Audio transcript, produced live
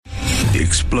The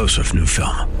explosive new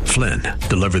film, Flynn,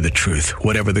 deliver the truth,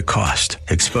 whatever the cost,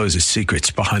 exposes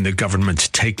secrets behind the government's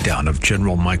takedown of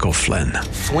General Michael Flynn.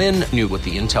 Flynn knew what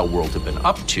the intel world had been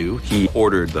up to. He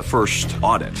ordered the first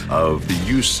audit of the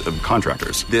use of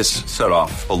contractors. This set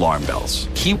off alarm bells.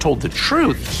 He told the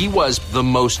truth. He was the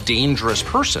most dangerous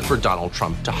person for Donald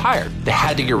Trump to hire. They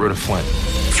had to get rid of Flynn.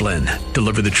 Flynn,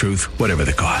 deliver the truth, whatever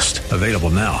the cost. Available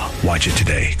now. Watch it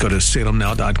today. Go to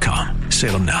salemnow.com.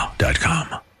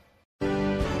 salemnow.com.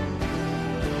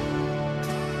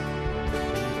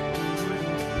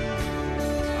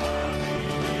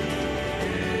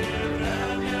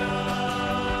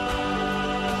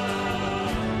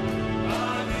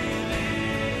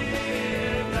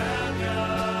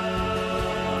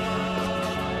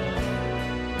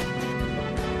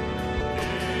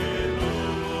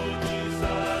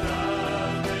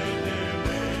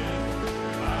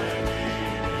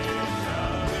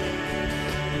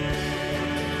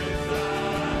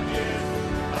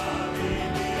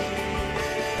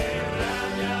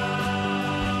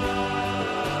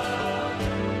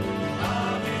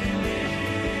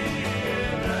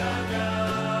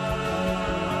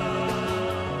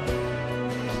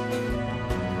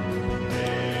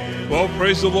 Well,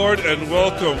 praise the Lord and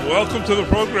welcome. Welcome to the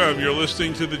program. You're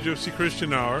listening to the Gypsy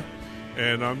Christian Hour,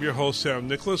 and I'm your host, Sam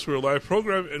Nicholas. We're a live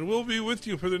program, and we'll be with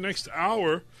you for the next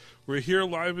hour. We're here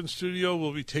live in studio.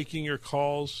 We'll be taking your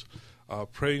calls,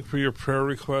 praying for your prayer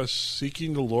requests,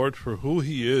 seeking the Lord for who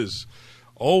He is.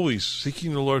 Always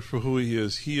seeking the Lord for who He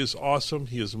is. He is awesome.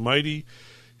 He is mighty.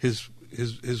 His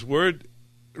Word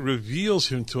reveals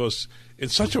Him to us in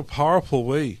such a powerful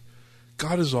way.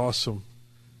 God is awesome,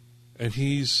 and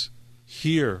He's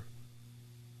here.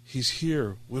 He's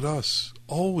here with us,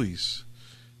 always.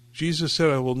 Jesus said,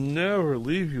 I will never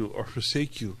leave you or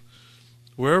forsake you.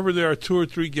 Wherever there are two or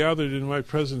three gathered in my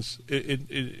presence,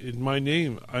 in my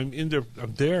name, I'm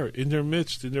there, in their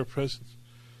midst, in their presence.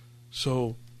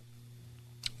 So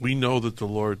we know that the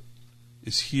Lord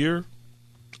is here.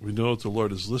 We know that the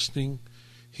Lord is listening.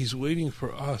 He's waiting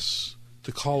for us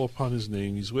to call upon His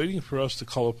name. He's waiting for us to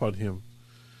call upon Him.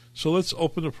 So let's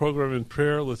open the program in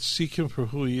prayer. Let's seek Him for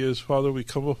who He is. Father, we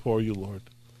come before You, Lord,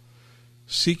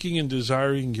 seeking and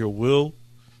desiring Your will,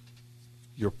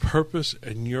 Your purpose,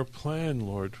 and Your plan,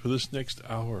 Lord, for this next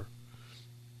hour.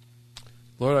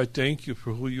 Lord, I thank You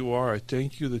for who You are. I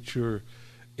thank You that You're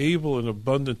able and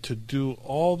abundant to do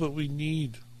all that we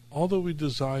need, all that we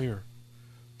desire.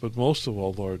 But most of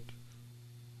all, Lord,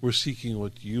 we're seeking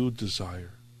what You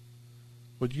desire.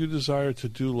 What You desire to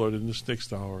do, Lord, in this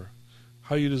next hour.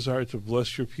 How You desire to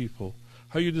bless Your people,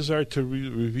 how You desire to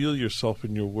reveal Yourself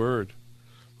in Your Word.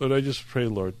 Lord, I just pray,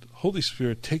 Lord, Holy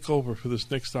Spirit, take over for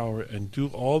this next hour and do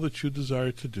all that You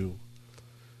desire to do.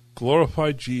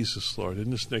 Glorify Jesus, Lord,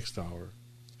 in this next hour.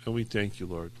 And we thank You,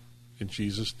 Lord. In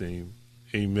Jesus' name,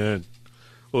 amen.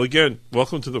 Well, again,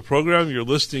 welcome to the program. You're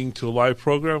listening to a live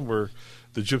program. We're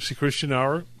the Gypsy Christian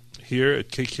Hour here at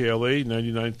KKLA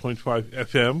 99.5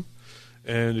 FM.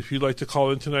 And if you'd like to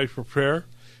call in tonight for prayer,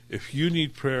 if you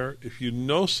need prayer, if you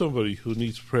know somebody who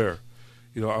needs prayer,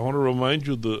 I want to remind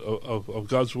you of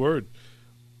God's Word.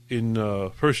 In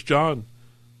 1 John,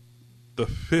 the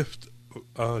 5th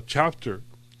chapter,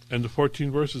 and the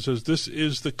 14th verse, it says, this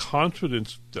is the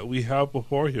confidence that we have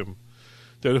before Him,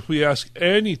 that if we ask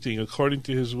anything according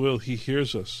to His will, He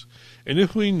hears us. And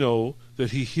if we know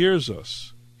that He hears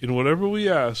us, in whatever we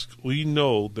ask, we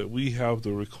know that we have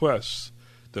the requests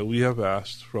that we have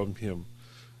asked from Him.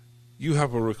 You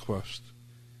have a request.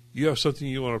 You have something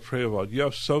you want to pray about. You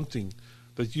have something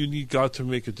that you need God to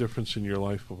make a difference in your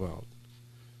life about.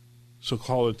 So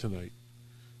call in tonight.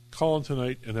 Call in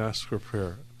tonight and ask for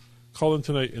prayer. Call in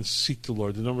tonight and seek the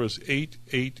Lord. The number is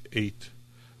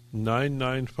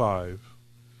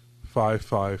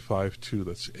 888-995-5552.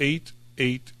 That's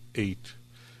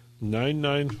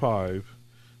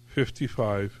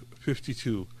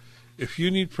 888-995-5552. If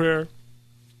you need prayer,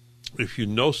 if you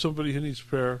know somebody who needs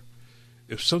prayer,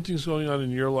 if something's going on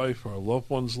in your life or a loved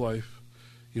one's life,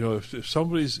 if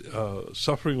somebody's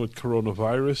suffering with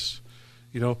coronavirus,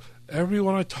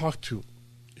 everyone I talk to,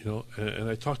 and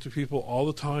I talk to people all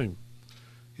the time,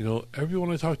 everyone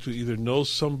I talk to either knows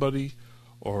somebody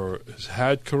or has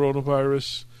had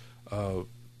coronavirus.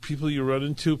 People you run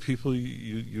into, people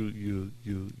you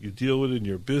deal with in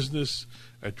your business,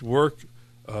 at work,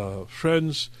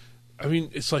 friends. I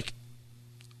mean, it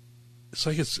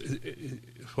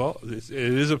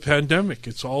is a pandemic.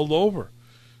 It's all over.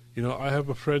 I have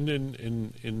a friend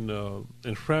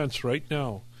in France right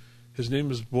now. His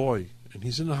name is Boy, and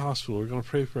he's in the hospital. We're going to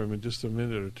pray for him in just a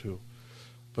minute or two.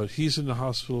 But he's in the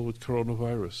hospital with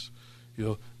coronavirus.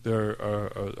 There are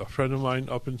a friend of mine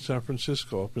up in San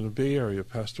Francisco, up in the Bay Area,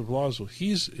 Pastor Blasel.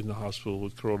 He's in the hospital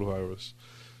with coronavirus.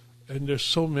 And there's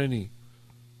so many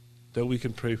that we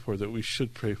can pray for, that we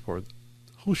should pray for.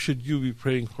 Who should you be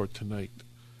praying for tonight?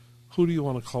 Who do you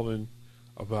want to call in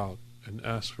about and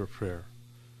ask for prayer?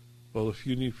 Well, if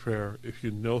you need prayer, if you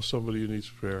know somebody who needs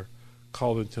prayer,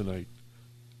 call in tonight.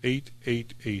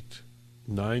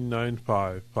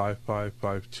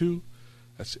 888-995-5552.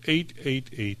 That's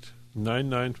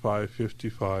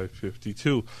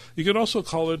 888-995-5552. You can also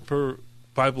call in for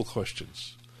Bible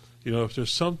questions. You know, if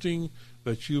there's something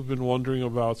that you've been wondering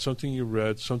about, something you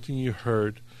read, something you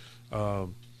heard. I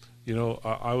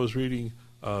was reading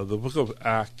the book of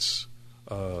Acts.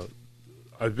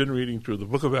 I've been reading through the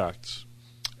book of Acts,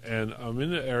 and I'm in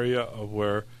the area of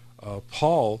where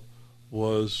Paul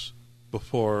was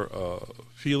before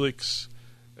Felix,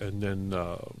 and then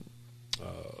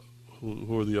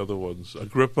who are the other ones?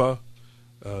 Agrippa,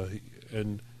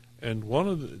 and one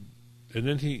of the, and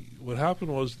then what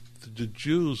happened was the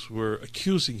Jews were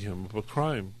accusing him of a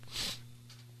crime.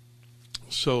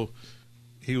 So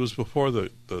he was before the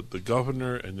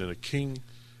governor and then a king,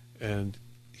 and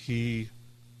he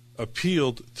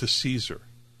appealed to Caesar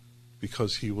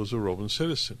because he was a Roman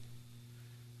citizen.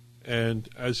 And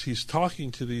as he's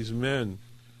talking to these men,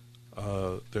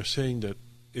 they're saying that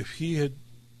that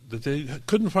they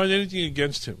couldn't find anything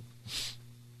against him,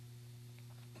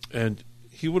 and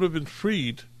he would have been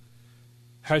freed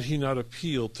had he not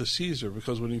appealed to Caesar,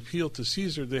 because when he appealed to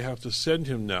Caesar, they have to send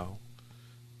him now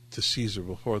to Caesar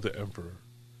before the emperor.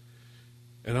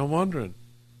 And I'm wondering,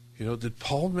 did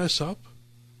Paul mess up?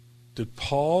 Did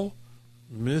Paul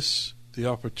miss the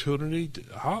opportunity?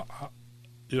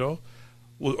 Or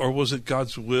was it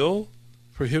God's will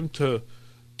for him to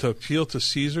appeal to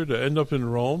Caesar, to end up in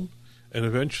Rome, and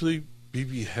eventually be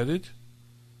beheaded?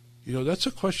 That's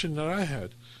a question that I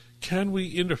had. Can we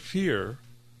interfere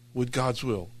with God's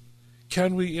will?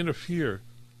 Can we interfere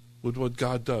with what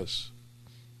God does?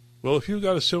 Well, if you've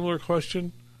got a similar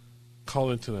question,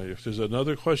 call in tonight. If there's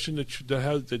another question that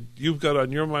you've got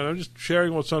on your mind, I'm just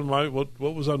sharing what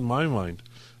was on my mind.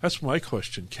 That's my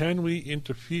question. Can we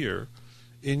interfere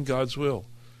in God's will?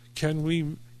 Can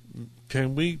we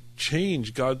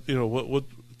change God?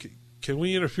 Can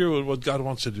we interfere with what God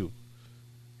wants to do?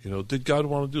 Did God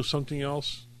want to do something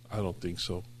else? I don't think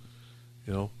so.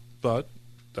 But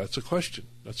that's a question.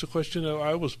 That's a question that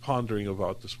I was pondering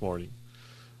about this morning.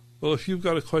 Well, if you've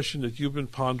got a question that you've been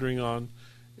pondering on,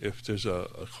 if there's a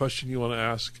question you want to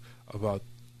ask about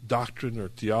doctrine or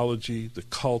theology, the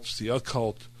cults, the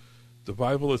occult, the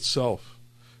Bible itself,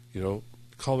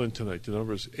 call in tonight. The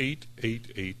number is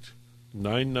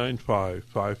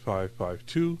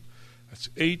 888-995-5552. That's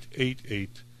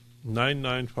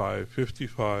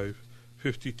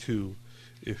 888-995-5552.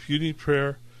 If you need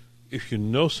prayer, if you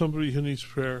know somebody who needs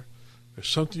prayer, there's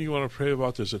something you want to pray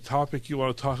about, there's a topic you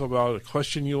want to talk about, a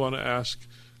question you want to ask,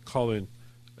 call in.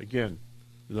 Again,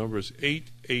 the number is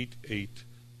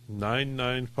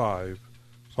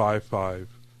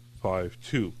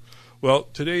 888-995-5552. Well,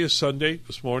 today is Sunday.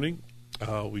 This morning,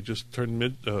 we just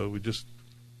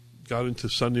got into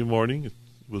Sunday morning. It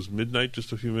was midnight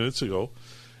just a few minutes ago.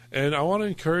 And I want to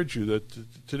encourage you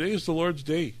that today is the Lord's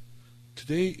Day.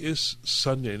 Today is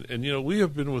Sunday. And we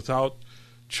have been without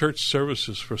church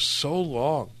services for so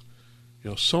long.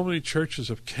 So many churches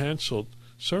have canceled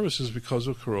services because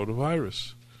of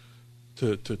coronavirus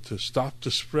to stop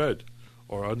the spread,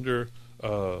 or under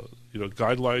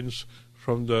guidelines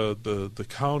from the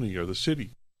county or the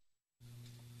city.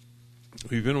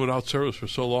 We've been without service for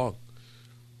so long.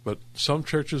 But some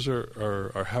churches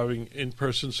are having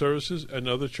in-person services, and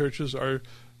other churches are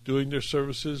doing their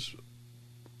services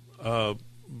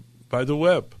by the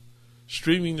web,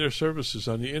 streaming their services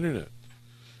on the internet.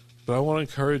 But I want to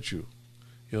encourage you.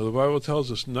 The Bible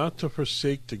tells us not to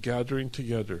forsake the gathering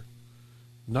together,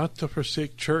 not to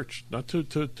forsake church, not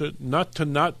to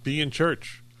not be in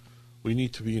church. We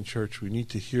need to be in church. We need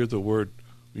to hear the word.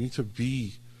 We need to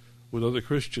be with other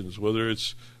Christians, whether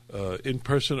it's in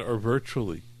person or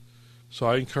virtually. So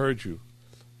I encourage you,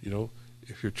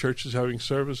 if your church is having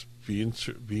service, be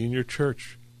in your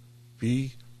church.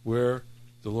 Be where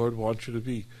the Lord wants you to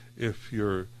be. If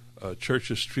your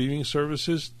church is streaming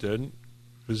services, then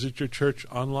visit your church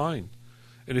online.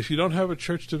 And if you don't have a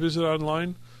church to visit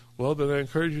online, well, then I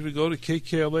encourage you to go to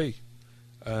KKLA,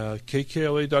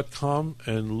 kkla.com,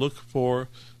 and look for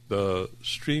the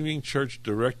streaming church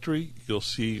directory. You'll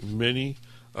see many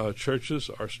churches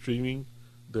are streaming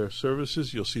their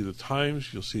services. You'll see the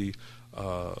times. You'll see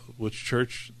which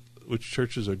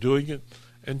churches are doing it.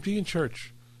 And be in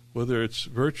church, whether it's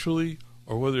virtually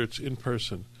or whether it's in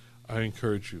person. I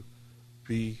encourage you,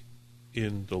 be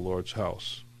in the Lord's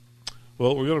house.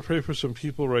 Well, we're going to pray for some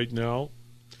people right now.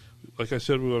 Like I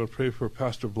said, we're going to pray for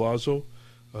Pastor Blazo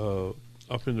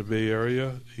up in the Bay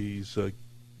Area. He's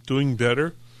doing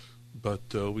better, but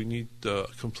we need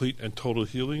complete and total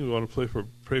healing. We want to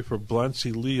pray for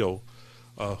Blancy Leo,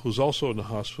 who's also in the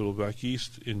hospital back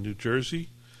east in New Jersey.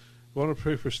 We want to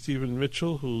pray for Stephen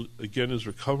Mitchell, who again is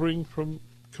recovering from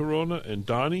corona, and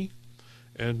Donnie,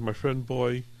 and my friend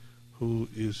Boy, who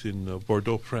is in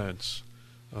Bordeaux, France.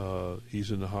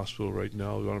 He's in the hospital right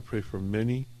now. We want to pray for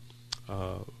many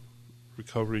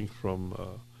recovering from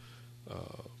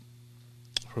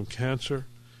cancer,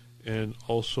 and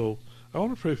also I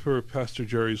want to pray for Pastor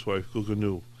Jerry's wife,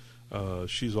 Guganu.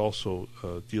 She's also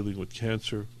dealing with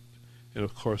cancer, and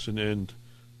of course an end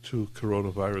to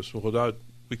coronavirus. Well, God,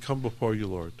 we come before you,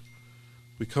 Lord.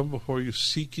 We come before you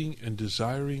seeking and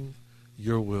desiring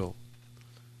your will.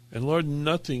 And Lord,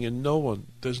 nothing and no one,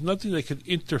 there's nothing that can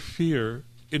interfere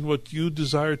in what you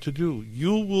desire to do.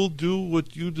 You will do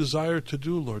what you desire to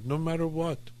do, Lord, no matter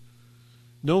what.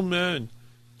 No man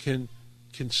can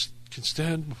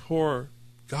stand before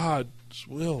God's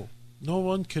will. No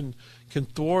one can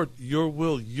thwart your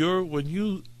will. When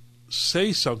you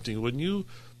say something, when you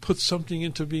put something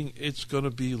into being, it's going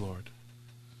to be, Lord.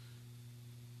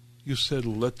 You said,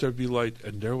 let there be light,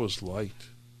 and there was light.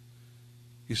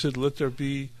 You said, let there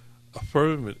be a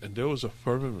firmament, and there was a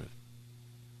firmament.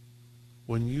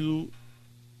 When you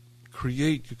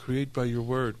create by your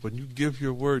word. When you give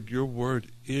your word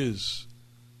is.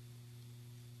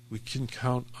 We can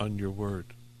count on your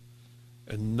word.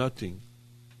 And nothing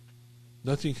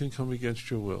can come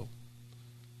against your will.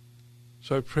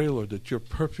 So I pray, Lord, that your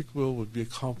perfect will would be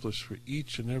accomplished for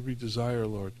each and every desire,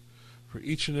 Lord, for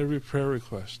each and every prayer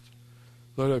request.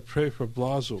 Lord, I pray for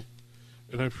Blazo,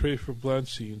 and I pray for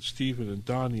Blancy and Stephen and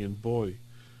Donnie and Boy,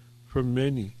 for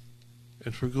Minnie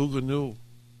and for Guganu.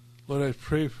 Lord, I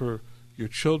pray for your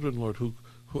children, Lord, who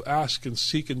ask and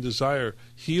seek and desire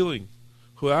healing,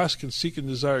 who ask and seek and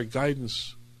desire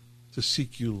guidance to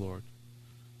seek you, Lord.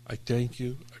 I thank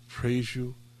you. I praise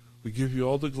you. We give you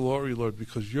all the glory, Lord,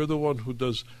 because you're the one who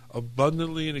does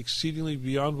abundantly and exceedingly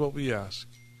beyond what we ask.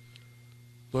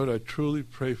 Lord, I truly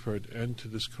pray for an end to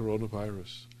this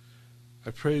coronavirus.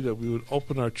 I pray that we would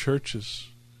open our churches,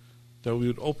 that we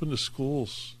would open the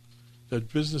schools,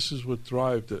 that businesses would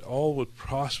thrive, that all would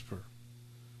prosper.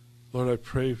 Lord, I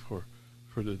pray for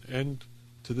the end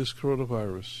to this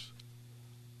coronavirus.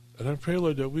 And I pray,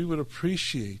 Lord, that we would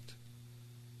appreciate,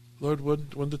 Lord,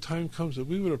 when the time comes, that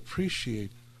we would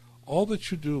appreciate all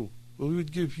that you do. We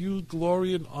would give you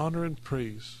glory and honor and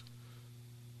praise.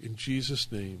 In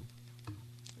Jesus' name,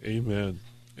 amen.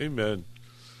 Amen.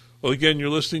 Well, again, you're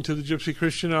listening to the Gypsy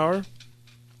Christian Hour.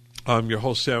 I'm your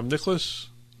host, Sam Nicholas.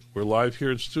 We're live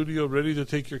here in studio, ready to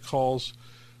take your calls,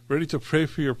 ready to pray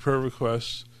for your prayer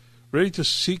requests, ready to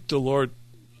seek the Lord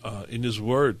in His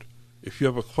Word. If you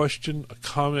have a question, a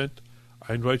comment,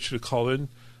 I invite you to call in.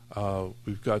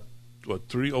 We've got,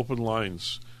 3 open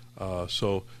lines.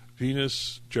 So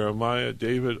Venus, Jeremiah,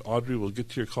 David, Audrey will get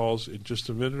to your calls in just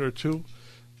a minute or two.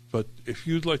 But if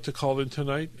you'd like to call in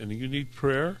tonight and you need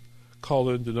prayer, call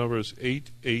in. The number is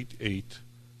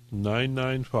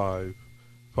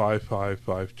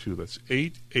 888-995-5552. That's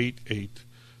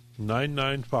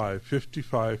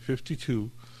 888-995-5552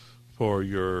 for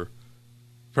your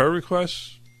prayer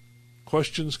requests,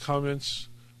 questions, comments,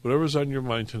 whatever's on your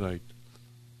mind tonight.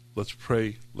 Let's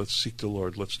pray. Let's seek the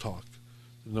Lord. Let's talk.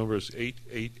 The number is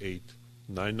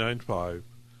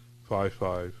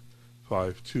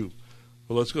 888-995-5552.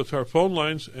 Well, let's go to our phone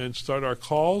lines and start our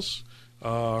calls.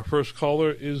 Our first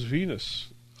caller is Venus.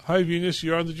 Hi, Venus.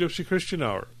 You're on the Gypsy Christian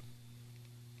Hour.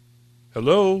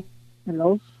 Hello?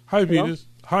 Hello? Hi, Hello? Venus.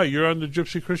 Hi, you're on the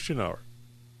Gypsy Christian Hour.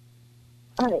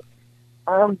 Hi.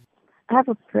 I have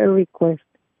a prayer request.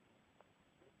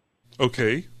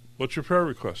 Okay. What's your prayer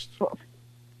request?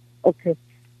 Okay.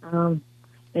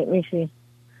 Let me see.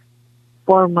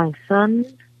 For my son,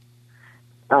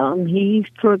 he's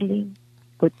struggling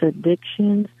with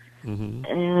addictions,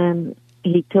 and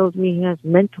he tells me he has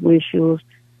mental issues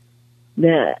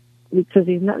that because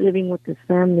he's not living with his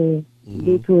family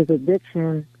due to his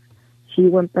addiction. He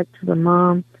went back to the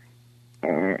mom,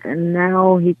 and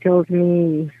now he tells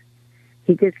me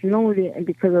he gets lonely, and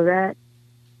because of that,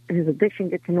 his addiction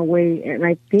gets in the way. And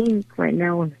I think right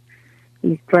now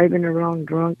he's driving around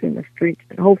drunk in the streets.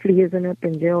 And hopefully he isn't up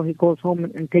in jail. He goes home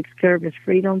and takes care of his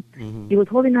freedom. He was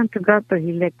holding on to God, but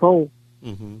he let go.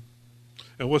 And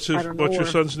what's your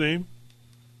son's name?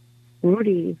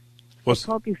 Rudy. I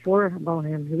talked before about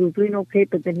him. He was doing okay,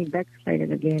 but then he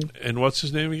backslided again. And what's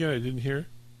his name again? I didn't hear.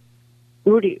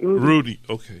 Rudy. Rudy,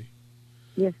 okay.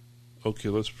 Yes. Okay,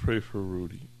 let's pray for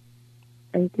Rudy.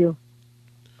 Thank you.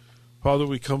 Father,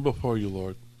 we come before you,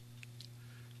 Lord.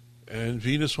 And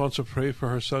Venus wants to pray for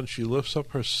her son. She lifts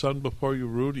up her son before you,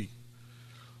 Rudy.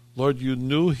 Lord, you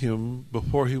knew him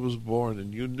before he was born,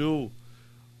 and you knew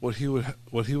what he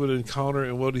would encounter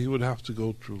and what he would have to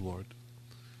go through, Lord.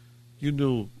 You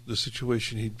knew the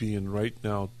situation he'd be in right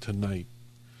now, tonight.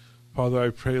 Father, I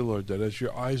pray, Lord, that as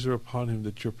your eyes are upon him,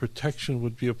 that your protection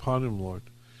would be upon him, Lord.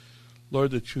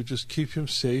 Lord, that you just keep him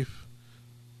safe.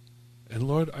 And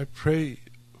Lord, I pray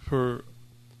for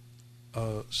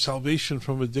salvation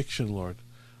from addiction, Lord.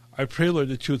 I pray, Lord,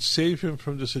 that you would save him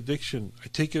from this addiction. I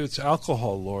take it it's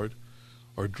alcohol, Lord,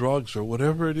 or drugs, or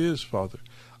whatever it is, Father.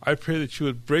 I pray that you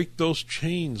would break those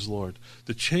chains, Lord,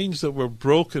 the chains that were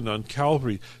broken on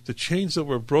Calvary, the chains that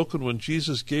were broken when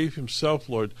Jesus gave himself,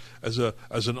 Lord, as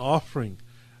an offering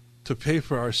to pay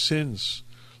for our sins.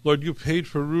 Lord, you paid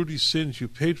for Rudy's sins. You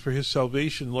paid for his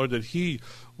salvation, Lord, that he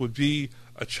would be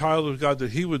a child of God,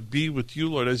 that he would be with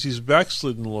you, Lord, as he's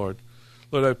backslidden, Lord.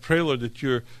 Lord, I pray, Lord, that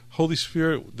the Holy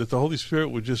Spirit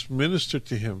would just minister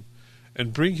to him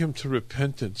and bring him to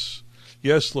repentance.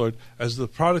 Yes, Lord, as the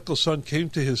prodigal son came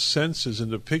to his senses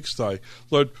in the pigsty,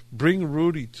 Lord, bring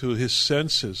Rudy to his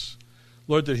senses.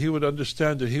 Lord, that he would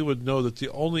understand, that he would know that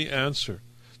the only answer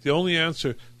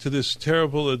to this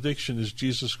terrible addiction is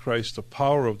Jesus Christ, the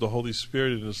power of the Holy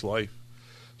Spirit in his life.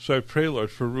 So I pray,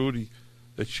 Lord, for Rudy,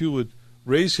 that you would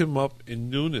raise him up in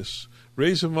newness,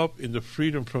 raise him up in the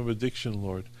freedom from addiction,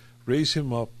 Lord. Raise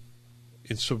him up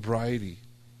in sobriety.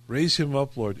 Raise him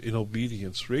up, Lord, in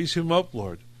obedience. Raise him up,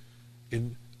 Lord,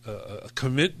 in a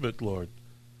commitment, Lord,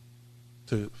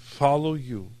 to follow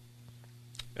you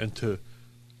and to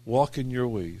walk in your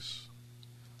ways.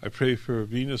 I pray for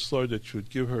Venus, Lord, that you would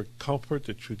give her comfort,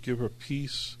 that you would give her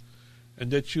peace,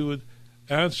 and that you would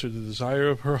answer the desire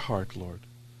of her heart, Lord,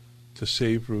 to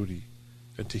save Rudy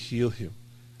and to heal him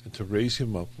and to raise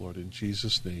him up, Lord, in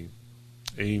Jesus' name.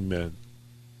 Amen.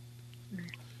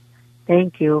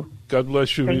 Thank you. God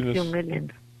bless you, Thank Venus. you,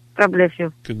 million. God bless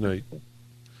you. Good night.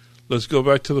 Let's go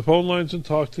back to the phone lines and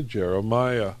talk to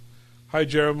Jeremiah. Hi,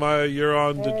 Jeremiah. You're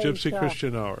on the Gypsy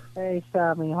Christian Hour. Hey,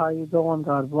 Sammy. How you doing?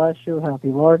 God bless you. Happy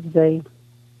Lord's Day.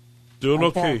 Doing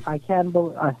okay. I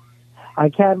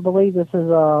can't believe this is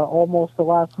almost the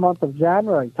last month of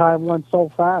January. Time went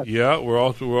so fast. Yeah, we're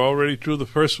already through the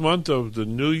first month of the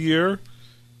new year,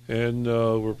 and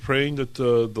we're praying that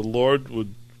the Lord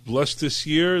would bless this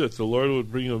year, that the Lord would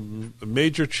bring a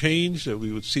major change, that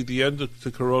we would see the end of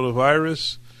the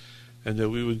coronavirus, and that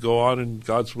we would go on in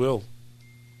God's will.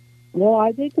 Well,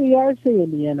 I think we are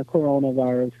seeing the end of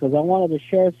coronavirus, because I wanted to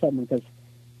share something, because,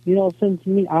 since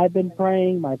I've been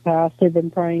praying, my pastor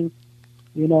been praying,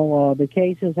 the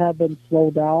cases have been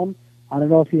slowed down. I don't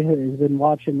know if you have been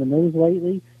watching the news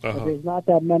lately, but there's not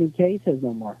that many cases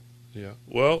no more. Yeah,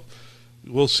 well,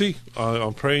 we'll see.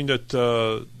 I'm praying that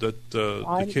the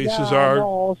cases are...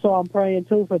 Also, I'm praying,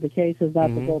 too, for the cases not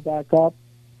to go back up.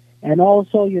 And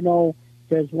also,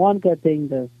 there's one good thing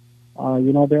that,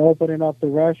 they're opening up the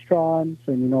restaurants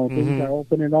and, things are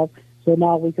opening up. So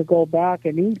now we could go back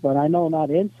and eat, but I know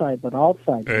not inside, but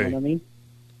outside. You know what I mean?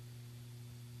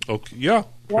 Okay, yeah.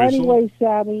 Well, anyway,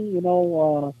 Sammy,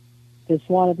 just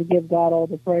wanted to give God all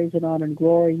the praise and honor and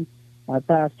glory. My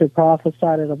pastor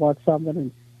prophesied about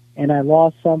something, and I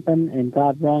lost something, and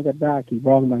God brought it back. He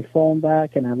brought my phone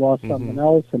back, and I lost something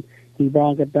else, and he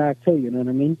brought it back too. You know what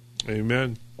I mean?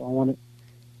 Amen.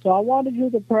 So I wanted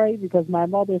you to pray, because my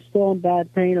mother's still in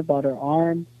bad pain about her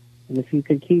arm, and if you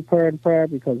could keep her in prayer,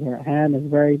 because her hand is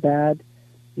very bad.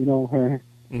 Her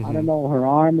I don't know, her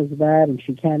arm is bad, and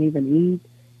she can't even eat.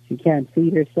 She can't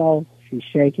feed herself. She's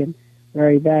shaking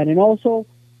very bad. And also,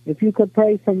 if you could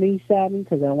pray for me, Sammy,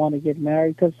 because I want to get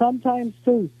married. Because sometimes,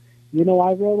 too,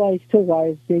 I realize, too, why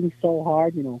it's being so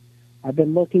hard. I've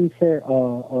been looking for,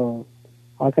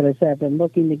 how can I say, I've been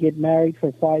looking to get married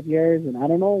for 5 years, and I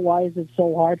don't know why is it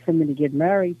so hard for me to get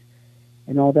married.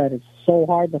 That it's so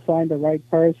hard to find the right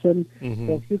person.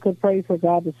 So if you could pray for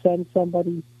God to send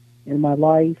somebody in my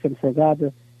life, and for God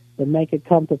to make it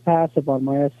come to pass about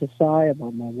my SSI,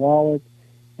 about my wallet,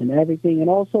 and everything. And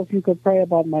also, if you could pray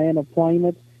about my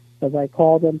unemployment, because I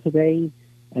called them today,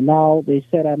 and now they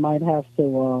said I might have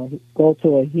to go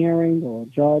to a hearing or a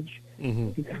judge,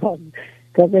 because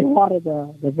they wanted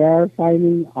to verify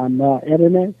me on the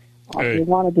Internet. They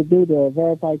wanted to do the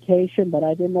verification, but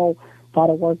I didn't know how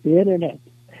to work the Internet.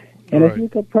 And if you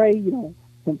could pray,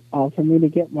 for me to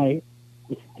get my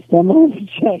stimulus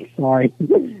check, sorry.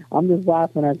 I'm just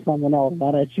laughing at someone else,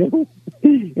 not at you.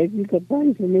 If you could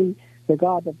pray for me, for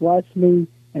God to bless me,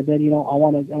 and then, I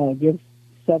want to give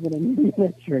 7 in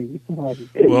ministry.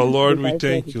 Well, Lord, we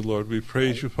thank you, Lord. We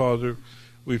praise you, Father.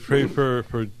 We pray for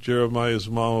Jeremiah's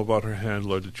mom about her hand,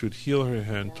 Lord, that you would heal her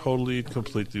hand totally and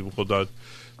completely, Lord,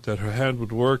 that her hand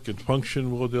would work and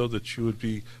function, Lord, that she would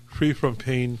be free from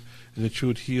pain and that you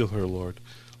would heal her, Lord.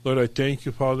 Lord, I thank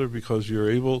you, Father, because you're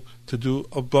able to do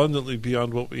abundantly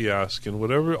beyond what we ask. And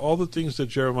whatever, all the things that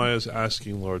Jeremiah is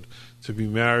asking, Lord, to be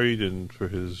married and for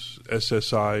his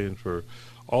SSI and for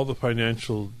all the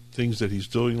financial things that he's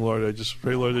doing, Lord, I just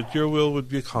pray, Lord, that your will would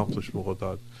be accomplished, Lord.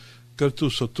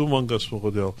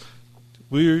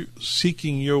 We're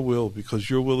seeking your will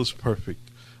because your will is perfect.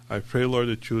 I pray, Lord,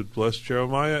 that you would bless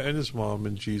Jeremiah and his mom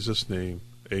in Jesus' name.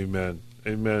 Amen.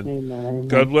 Amen. Amen.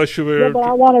 God bless you. Yeah, but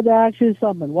I wanted to ask you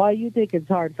something. Why do you think it's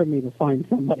hard for me to find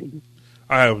somebody?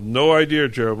 I have no idea,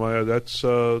 Jeremiah. That's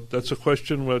a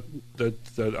question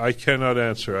that I cannot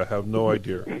answer. I have no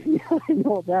idea. Yeah, I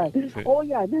know that. Okay. Oh,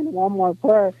 yeah, then one more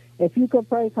prayer. If you could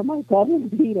pray for my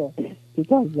cousin Peter,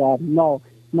 because, no,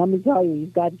 let me tell you, he's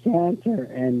got cancer,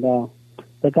 and the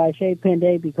guy shaved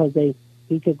Penday because he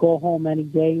could go home any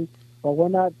day. But we're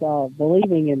not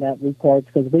believing in that report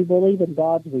because we believe in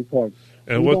God's report.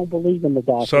 And we don't believe in the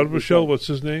doctor's San Michelle, report. what's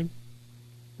his name?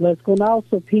 Let's go now.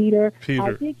 So Peter, Peter.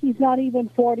 I think he's not even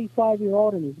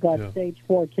 45-year-old, and he's got stage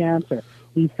 4 cancer.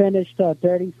 He finished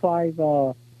 35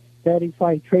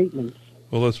 treatments.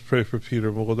 Well, let's pray for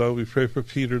Peter, Mogodel. We pray for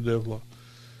Peter Devla.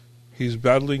 He's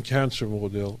battling cancer,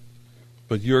 Mogodel.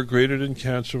 But you're greater than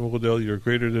cancer, Mogodel. You're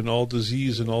greater than all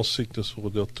disease and all sickness,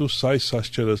 Mogodel. Tu sai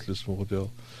saschereslis, Mogodel.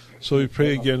 So we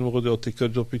pray again, Mogodel,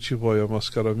 Tikadjo Pichiboya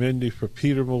Maskaramendi, for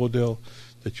Peter, Mogodel,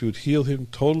 that you would heal him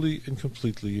totally and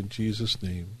completely in Jesus'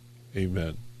 name.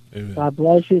 Amen. Amen. God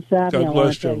bless you, Sammy. God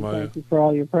bless you, Jeremiah. Thank you for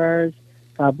all your prayers.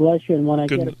 God bless you. And when I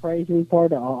get a praise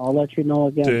report, I'll let you know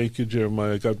again. Thank you,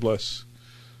 Jeremiah. God bless.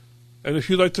 And if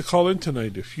you'd like to call in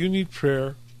tonight, if you need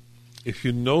prayer, if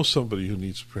you know somebody who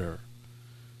needs prayer,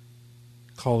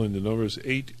 call in. The number is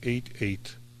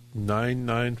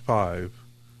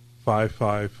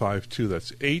 888-995-5552.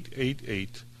 That's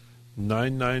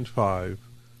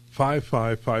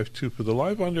 888-995-5552 for the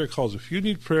live on air calls. If you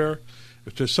need prayer,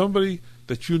 if there's somebody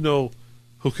that you know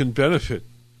who can benefit,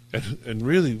 and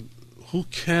really who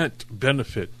can't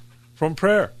benefit from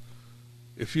prayer,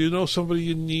 if you know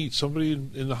somebody in need, somebody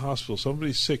in the hospital,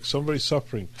 somebody sick, somebody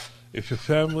suffering, if your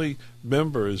family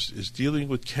member is dealing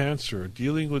with cancer, or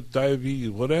dealing with diabetes,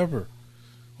 whatever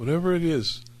it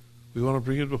is, we want to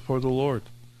bring it before the Lord.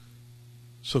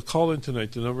 So call in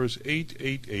tonight. The number is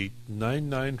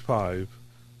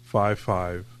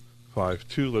 888-995-5552.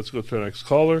 Let's go to our next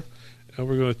caller, and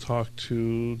we're going to talk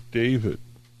to David.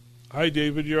 Hi,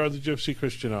 David. You're on the Gypsy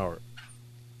Christian Hour.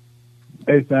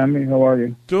 Hey, Sammy. How are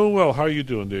you? Doing well. How are you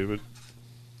doing, David?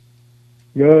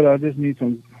 Good. I just need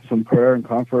some prayer and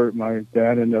comfort. My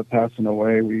dad ended up passing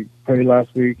away. We prayed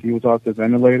last week. He was off the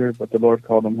ventilator, but the Lord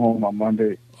called him home on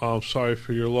Monday. I'm sorry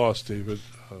for your loss, David.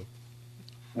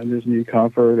 I just need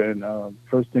comfort. And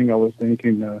first thing I was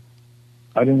thinking, I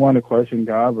didn't want to question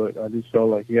God, but I just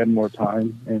felt like he had more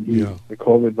time. And the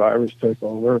COVID virus took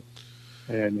over,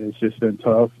 and it's just been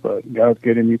tough. But God's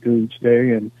getting me through each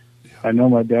day, and I know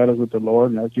my dad is with the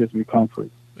Lord, and that gives me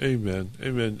comfort. Amen.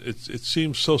 Amen. It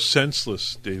seems so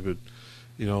senseless, David.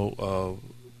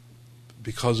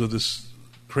 Because of this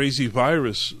crazy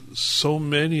virus, so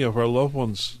many of our loved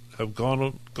ones have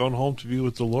gone home to be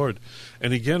with the Lord.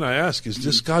 And again, I ask, is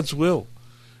this God's will?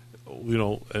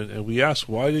 And we ask,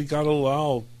 why did God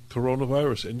allow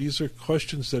coronavirus? And these are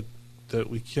questions that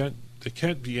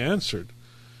can't be answered.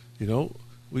 We know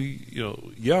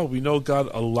God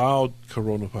allowed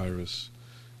coronavirus,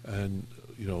 and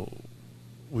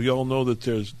we all know that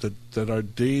that our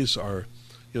days are,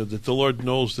 that the Lord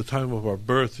knows the time of our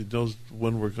birth. He knows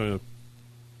when we're going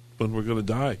to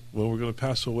die, when we're going to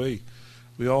pass away.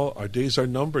 Our days are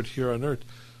numbered here on earth,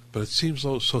 but it seems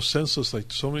so senseless.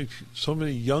 Like so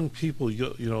many young people,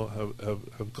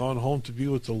 have gone home to be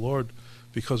with the Lord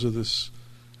because of this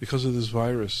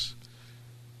virus.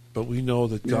 But we know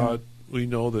that we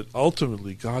know that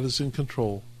ultimately God is in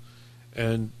control,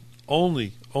 and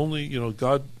only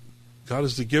God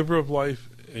is the giver of life,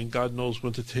 and God knows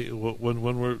when to take when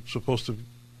we're supposed to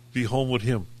be home with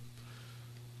Him.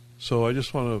 So I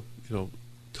just want to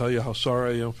tell you how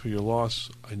sorry I am for your loss.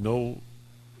 I know,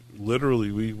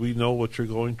 literally, we know what you're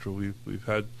going through. We've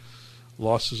had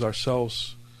losses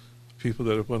ourselves, people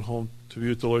that have went home to be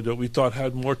with the Lord that we thought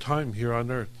had more time here on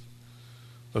earth.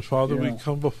 But Father, we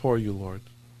come before you, Lord.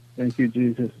 Thank you,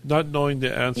 Jesus. Not knowing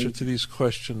the answer to these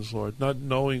questions, Lord. Not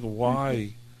knowing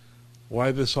why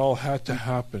this all had to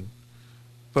happen.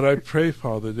 But I pray,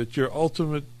 Father, that your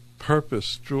ultimate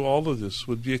purpose through all of this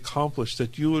would be accomplished,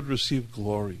 that you would receive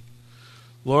glory.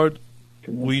 Lord,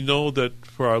 we know that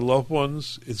for our loved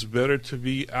ones, it's better to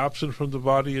be absent from the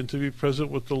body and to be present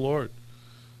with the Lord.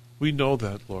 We know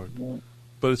that, Lord.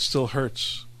 But it still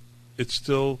hurts. It's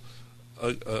still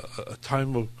a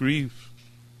time of grief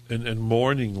and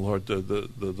mourning, Lord, the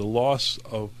loss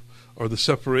of, or the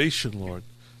separation, Lord,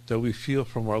 that we feel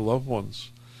from our loved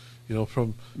ones. You know,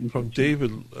 from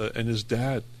David and his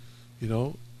dad. You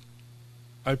know,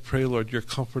 I pray, Lord, your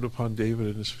comfort upon David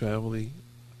and his family.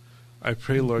 I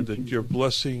pray, Lord, that your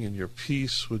blessing and your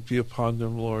peace would be upon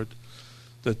them, Lord.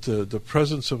 That the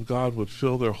presence of God would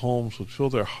fill their homes, would fill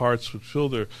their hearts, would fill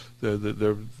their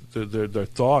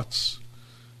thoughts.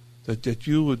 That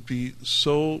you would be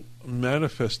so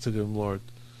manifest to them, Lord,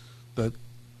 that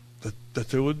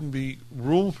there wouldn't be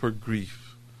room for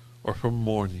grief or for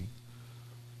mourning,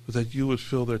 but that you would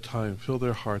fill their time, fill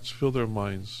their hearts, fill their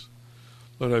minds.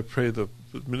 Lord, I pray the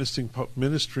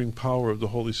ministering power of the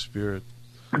Holy Spirit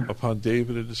upon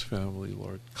David and his family,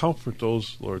 Lord. Comfort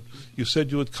those, Lord. You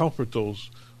said you would comfort those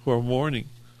who are mourning.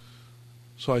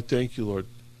 So I thank you, Lord,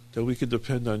 that we can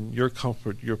depend on your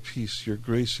comfort, your peace, your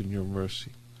grace, and your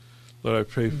mercy. Lord, I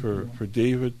pray for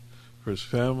David, for his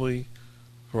family,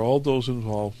 for all those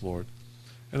involved, Lord.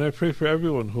 And I pray for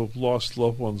everyone who have lost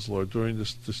loved ones, Lord, during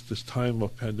this time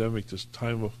of pandemic, this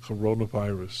time of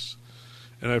coronavirus.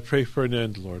 And I pray for an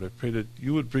end, Lord. I pray that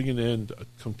you would bring an end, a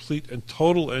complete and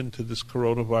total end to this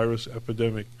coronavirus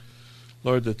epidemic.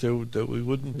 Lord, that we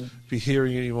wouldn't be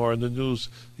hearing anymore in the news,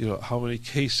 you know, how many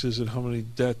cases and how many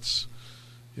deaths.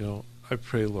 You know, I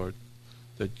pray, Lord,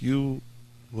 that you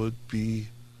would be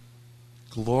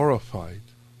glorified,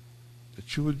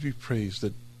 that you would be praised,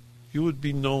 that you would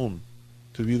be known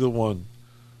to be the one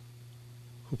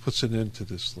who puts an end to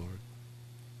this, Lord.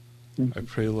 I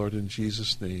pray, Lord, in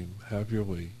Jesus' name, have your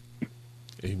way.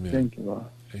 Amen. Thank you, Lord.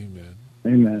 Amen.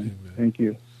 Amen. Amen. Thank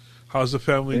you. How's the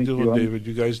family Thank doing, you. David?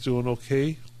 You guys doing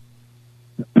okay?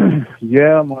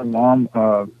 Yeah, my mom.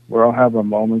 We all have our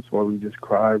moments where we just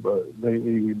cry, but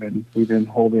lately we've been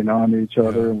holding on to each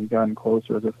other, and we've gotten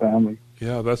closer as a family.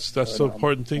 Yeah, that's the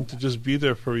important thing, to just be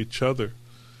there for each other.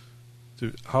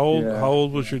 How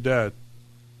old was your dad?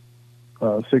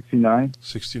 69.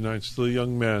 69. Still a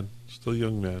young man.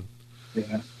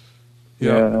 Yeah.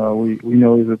 We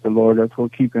know that the Lord, that's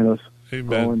what keeping us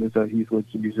Amen. going, is that He's with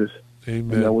Jesus.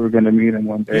 Amen. And that we're going to meet Him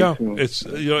one day soon. It's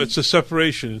it's a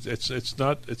separation. It's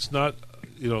not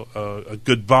a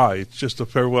goodbye. It's just a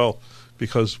farewell,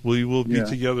 because we will be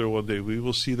together one day. We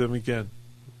will see them again.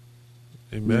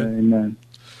 Amen. Yeah, amen.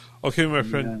 Okay, my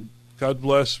friend. God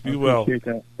bless. Be well.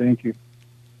 That. Thank you.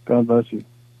 God bless you.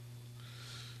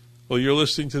 Well, you're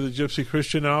listening to the Gypsy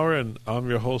Christian Hour, and I'm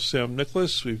your host, Sam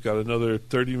Nicholas. We've got another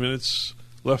 30 minutes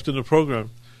left in the program.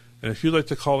 And if you'd like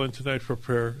to call in tonight for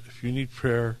prayer, if you need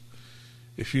prayer,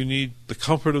 if you need the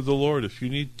comfort of the Lord, if you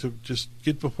need to just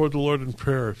get before the Lord in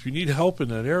prayer, if you need help in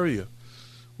that area,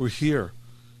 we're here.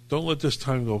 Don't let this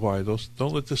time go by.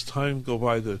 Don't let this time go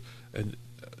by, and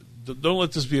don't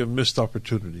let this be a missed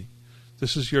opportunity.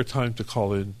 This is your time to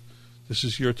call in. This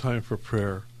is your time for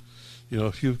prayer. You know,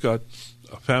 if you've got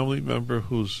a family member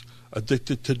who's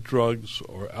addicted to drugs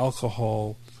or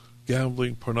alcohol,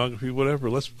 gambling, pornography, whatever,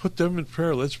 let's put them in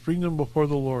prayer. Let's bring them before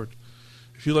the Lord.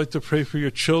 If you'd like to pray for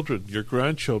your children, your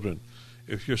grandchildren,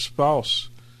 if your spouse,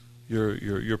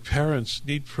 your parents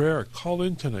need prayer, call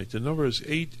in tonight. The number is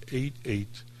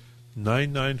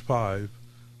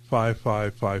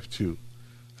 888-995-5552.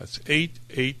 That's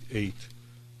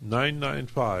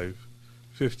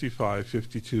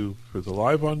 888-995-5552 for the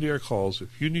live on-the-air calls.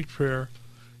 If you need prayer,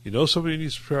 you know somebody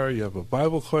needs prayer, you have a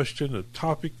Bible question, a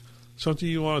topic, something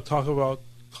you want to talk about,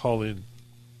 call in.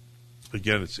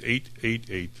 Again, it's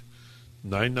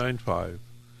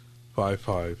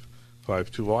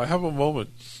 888-995-5552. Well, I have a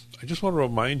moment. I just want to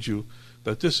remind you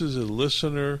that this is a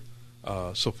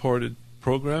listener-supported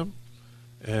program,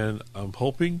 and I'm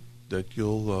hoping that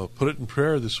you'll put it in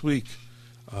prayer this week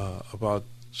about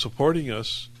supporting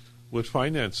us with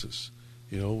finances.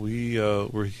 You know,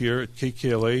 we're here at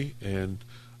KKLA, and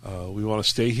we want to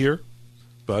stay here,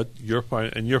 but your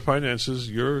finances,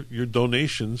 your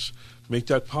donations make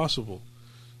that possible.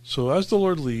 So as the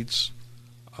Lord leads,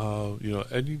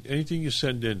 anything you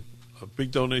send in, a big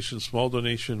donation, small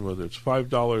donation, whether it's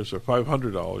 $5 or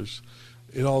 $500,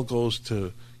 it all goes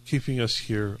to keeping us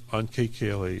here on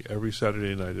KKLA every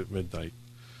Saturday night at midnight.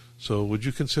 So would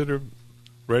you consider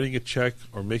writing a check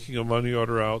or making a money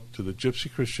order out to the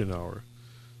Gypsy Christian Hour?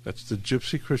 That's the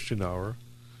Gypsy Christian Hour.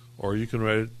 Or you can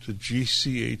write it to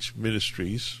GCH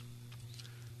Ministries.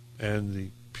 And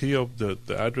the the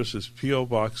address is P.O.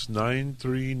 Box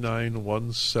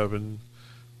 93917,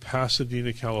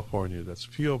 Pasadena, California. That's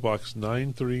P.O. Box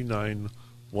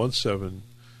 93917,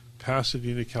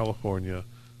 Pasadena, California,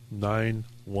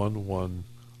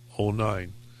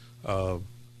 91109.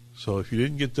 So if you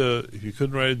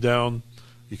couldn't write it down,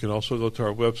 you can also go to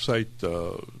our website,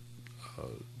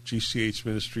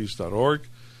 gchministries.org.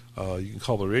 You can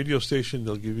call the radio station;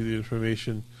 they'll give you the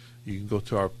information. You can go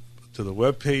to the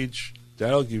web page;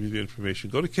 that'll give you the information.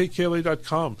 Go to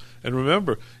kkla.com, and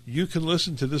remember, you can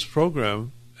listen to this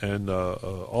program and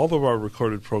all of our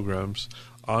recorded programs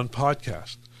on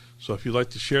podcast. So if you'd like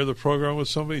to share the program with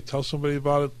somebody, tell somebody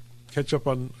about it, catch up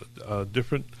on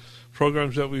different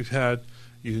programs that we've had,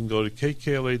 you can go to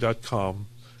kkla.com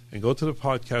and go to the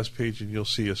podcast page, and you'll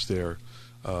see us there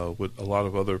with a lot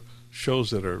of other shows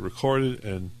that are recorded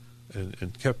and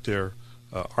kept there,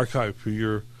 archived for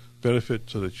your benefit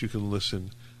so that you can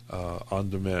listen on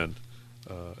demand.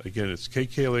 Again, it's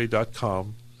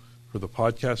kkla.com for the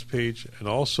podcast page, and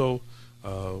also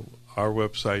our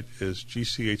website is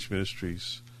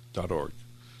gchministries.org.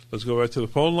 Let's go back to the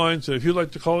phone lines, and if you'd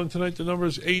like to call in tonight, the number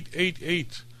is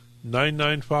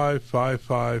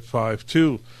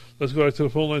 888-995-5552. Let's go back to the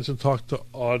phone lines and talk to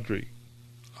Audrey.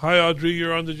 Hi, Audrey.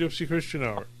 You're on the Gypsy Christian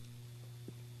Hour.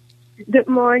 Good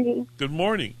morning. Good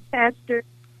morning. Pastor,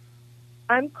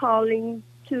 I'm calling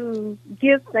to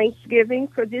give thanksgiving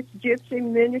for this Gypsy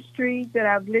ministry that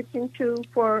I've listened to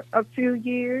for a few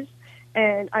years.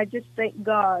 And I just thank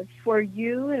God for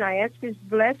you, and I ask His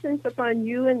blessings upon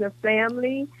you and the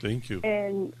family. Thank you.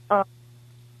 And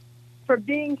for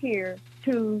being here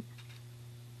to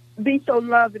be so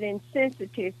loving and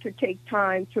sensitive to take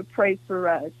time to pray for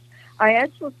us. I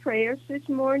ask for prayers this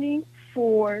morning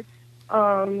for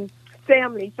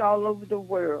families all over the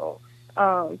world,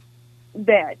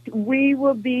 that we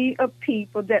will be a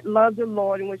people that love the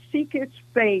Lord and will seek His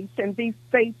face and be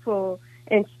faithful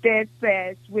and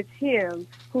steadfast with Him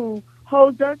who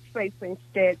holds us faithful and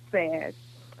steadfast.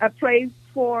 I pray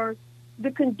for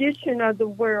the condition of the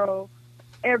world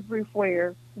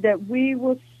everywhere, that we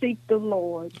will seek the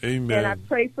Lord. Amen. And I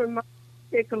pray for my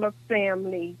particular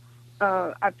family.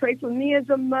 I pray for me as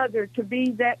a mother to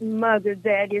be that mother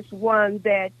that is one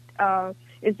that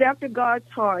is after God's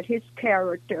heart, His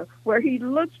character, where He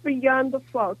looks beyond the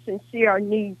faults and see our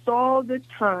needs all the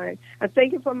time. I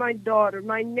thank you for my daughter,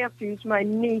 my nephews, my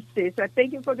nieces. I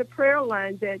thank you for the prayer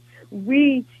line that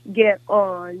we get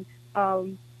on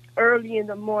early in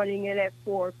the morning and at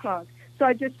 4 o'clock. So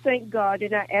I just thank God,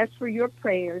 and I ask for your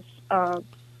prayers,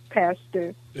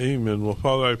 Pastor. Amen. Well,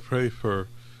 Father, I pray for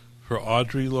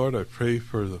Audrey, Lord. I pray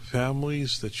for the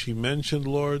families that she mentioned,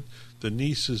 Lord, the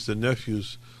nieces, the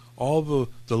nephews, all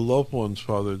the loved ones,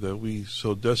 Father, that we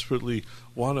so desperately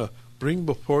want to bring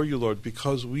before you, Lord,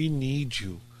 because we need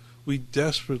you. We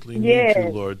desperately need you,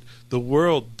 Lord. The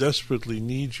world desperately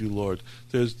needs you, Lord.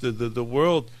 There's the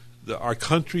world, our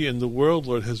country and the world,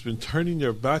 Lord, has been turning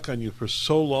their back on you for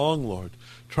so long, Lord,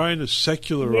 trying to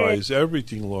secularize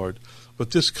everything, Lord.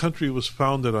 But this country was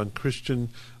founded on Christian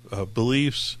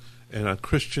beliefs and on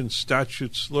Christian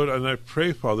statutes, Lord. And I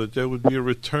pray, Father, that there would be a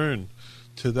return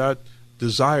to that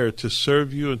desire to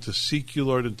serve you and to seek you,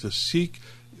 Lord, and to seek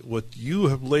what you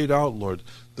have laid out, Lord.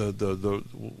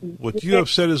 What you have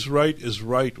said is right is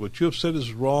right. What you have said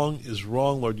is wrong,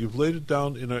 Lord. You've laid it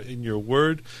down in your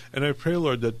word, and I pray,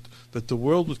 Lord, that the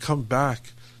world would come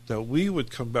back, that we would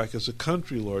come back as a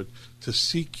country, Lord, to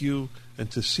seek you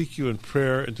and to seek you in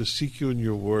prayer and to seek you in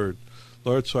your word,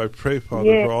 Lord. So I pray,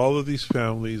 Father, for all of these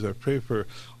families. I pray for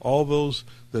all those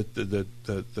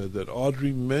that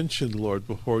Audrey mentioned, Lord,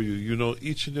 before you. You know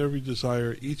each and every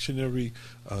desire, each and every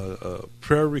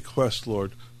prayer request,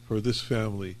 Lord, for this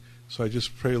family. So I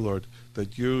just pray, Lord,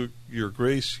 that your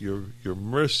grace, your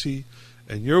mercy,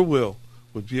 and your will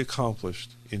would be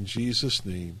accomplished. In Jesus'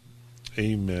 name,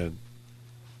 amen.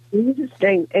 In Jesus'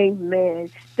 name, amen.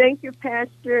 Thank you,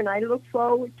 Pastor, and I look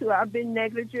forward to, I've been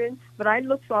negligent, but I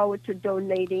look forward to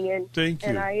donating, Thank you.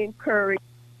 And I encourage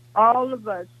all of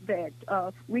us that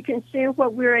we can send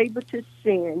what we're able to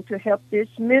send to help this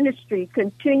ministry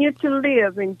continue to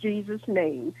live in Jesus'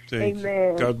 name.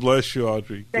 Amen. God bless you,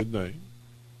 Audrey. Good night.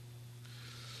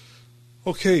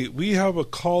 Okay, we have a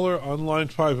caller on line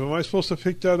 5. Am I supposed to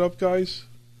pick that up, guys?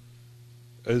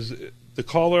 As the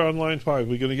caller on line 5,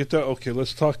 we're going to get that? Okay,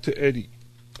 let's talk to Eddie.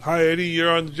 Hi, Eddie. You're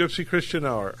on the Gypsy Christian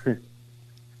Hour.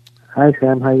 Hi,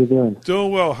 Sam. How you doing?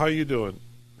 Doing well. How you doing?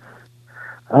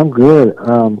 I'm good.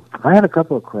 I had a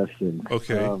couple of questions.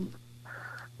 Okay.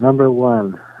 Number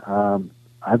one,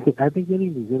 I've been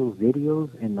getting these little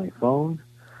videos in my phone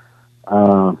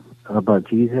about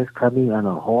Jesus coming on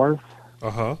a horse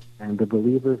and the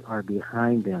believers are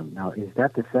behind them. Now, is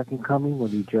that the second coming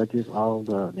when he judges all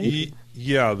the nations?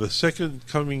 Yeah, the second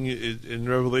coming in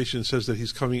Revelation says that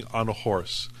he's coming on a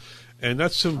horse. And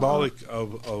that's symbolic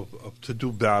of to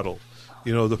do battle.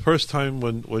 You know, the first time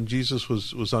when Jesus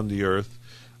was on the earth,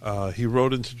 he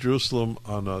rode into Jerusalem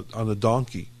on a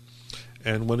donkey.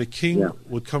 And when a king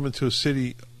would come into a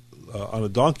city on a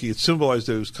donkey, it symbolized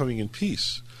that he was coming in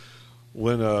peace.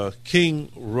 When a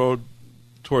king rode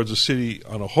towards a city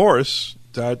on a horse,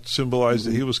 that symbolized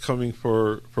that he was coming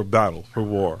for battle, for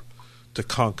war, to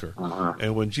conquer.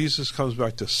 And when Jesus comes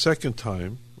back the second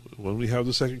time, when we have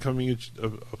the second coming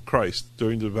of Christ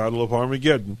during the Battle of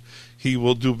Armageddon, he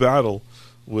will do battle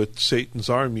with Satan's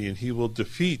army, and he will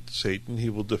defeat Satan, he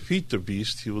will defeat the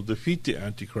beast, he will defeat the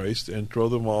Antichrist, and throw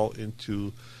them all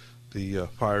into the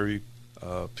fiery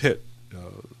pit,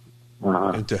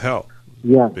 into hell,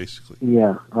 basically.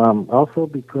 Yeah. Also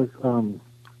because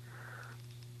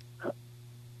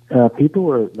people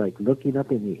were like looking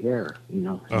up in the air, you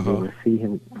know, and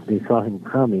they saw him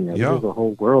coming, and there's the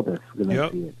whole world that's going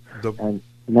to see it. And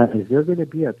now, is there going to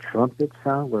be a trumpet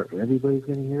sound where everybody's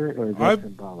going to hear it, or is that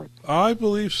symbolic? I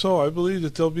believe so. I believe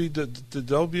that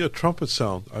there'll be a trumpet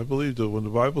sound. I believe that when the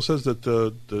Bible says that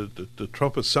the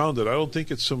trumpet sounded, I don't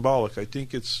think it's symbolic. I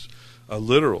think it's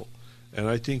literal, and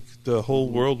I think the whole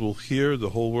world will hear, the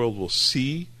whole world will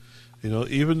see. You know,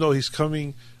 even though he's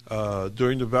coming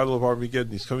during the Battle of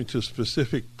Armageddon, he's coming to a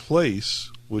specific place,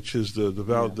 which is the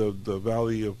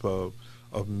valley of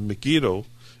Megiddo.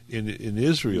 In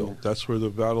Israel, that's where the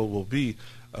battle will be.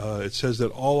 It says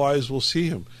that all eyes will see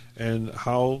him, and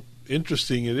how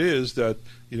interesting it is that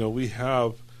we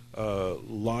have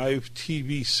live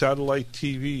TV, satellite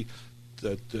TV.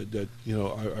 That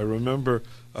I remember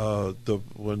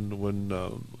when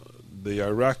the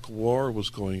Iraq War was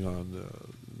going on,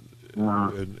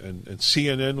 and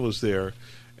CNN was there,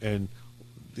 and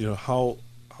how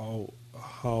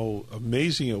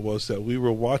amazing it was that we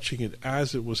were watching it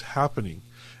as it was happening.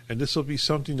 And this will be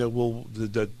something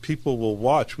that people will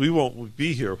watch. We won't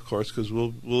be here, of course, because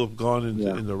we'll have gone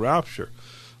in the rapture.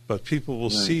 But people will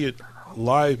see it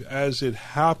live as it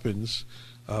happens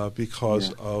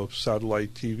because of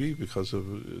satellite TV, because of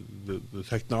the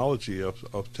technology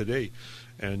of today.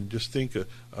 And just think,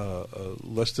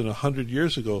 less than 100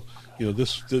 years ago,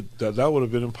 that would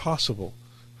have been impossible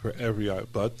for every eye.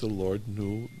 But the Lord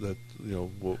knew that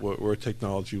where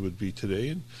technology would be today,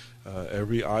 and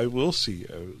every eye will see.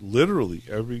 Literally,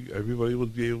 everybody will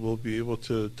be able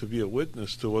to be a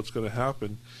witness to what's going to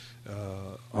happen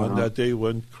on that day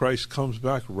when Christ comes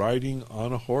back riding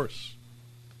on a horse.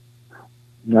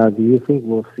 Now, do you think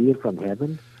we'll see it from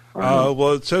heaven?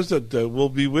 Well, it says that we'll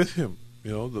be with him.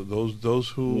 Those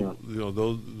who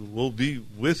those will be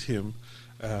with him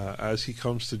as he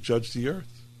comes to judge the earth.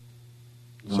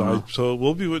 So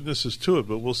we'll be witnesses to it,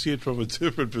 but we'll see it from a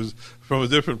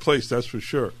different place. That's for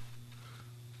sure.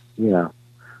 Yeah.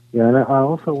 And I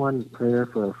also want prayer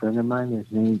for a friend of mine.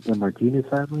 His name's the Martinez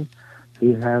family.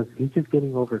 He's just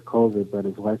getting over COVID, but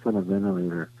his wife's on a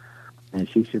ventilator, and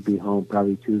she should be home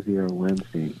probably Tuesday or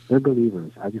Wednesday. They're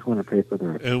believers. I just want to pray for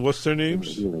their And what's their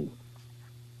names? Healing.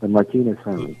 The Martinez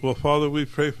family. Well, Father, we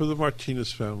pray for the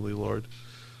Martinez family, Lord.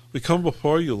 We come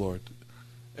before you, Lord,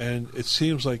 and it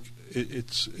seems like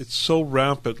it's so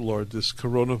rampant, Lord, this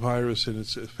coronavirus, and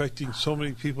it's affecting so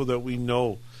many people that we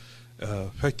know,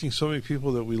 affecting so many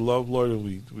people that we love, Lord, and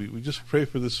we just pray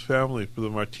for this family, for the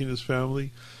Martinez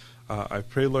family. I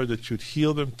pray, Lord, that you'd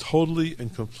heal them totally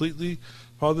and completely,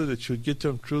 Father, that you would get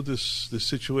them through this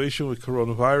situation with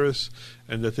coronavirus,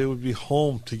 and that they would be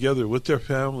home together with their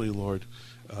family, Lord,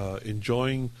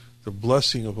 enjoying the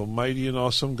blessing of a mighty and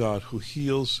awesome God who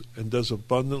heals and does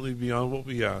abundantly beyond what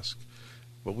we ask.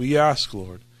 But we ask,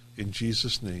 Lord, in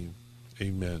Jesus' name,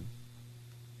 amen.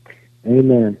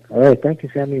 Amen. All right, thank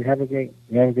you, Sammy. Have a great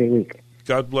week.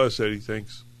 God bless, Eddie.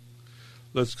 Thanks.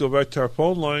 Let's go back to our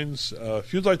phone lines.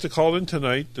 If you'd like to call in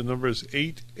tonight, the number is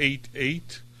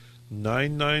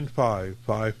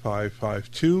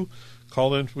 888-995-5552.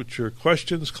 Call in with your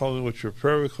questions. Call in with your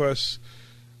prayer requests.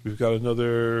 We've got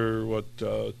another,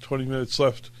 20 minutes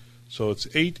left. So it's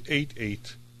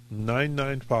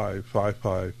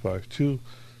 888-995-5552.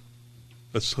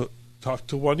 Let's talk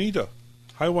to Juanita.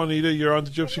 Hi, Juanita. You're on the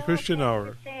Gypsy Christian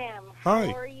Hour. Sam. Hi.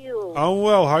 How are you? I'm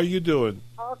well. How are you doing?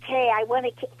 Okay. I want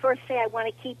to first say I want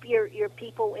to keep your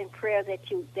people in prayer that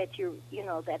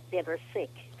are sick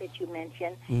that you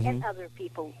mentioned, and other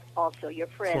people also, your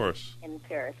friends in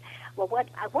Paris. Well, what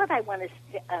I want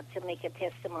to make a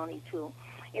testimony to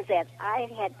is that I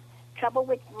had trouble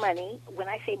with money. When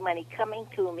I say money coming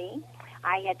to me,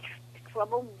 I had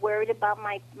trouble worried about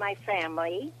my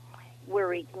family,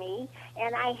 worried me,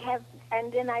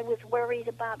 and then I was worried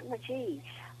about, well, gee,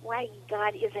 why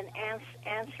God isn't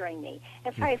answering me.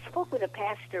 And so I spoke with a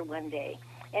pastor one day,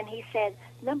 and he said,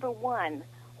 number one,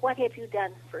 what have you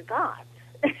done for God?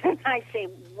 And I say,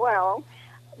 well,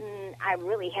 I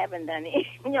really haven't done it.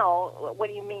 No, what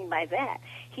do you mean by that?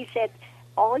 He said,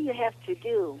 all you have to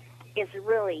do is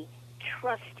really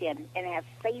trust him and have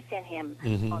faith in him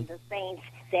on the things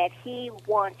that he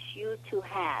wants you to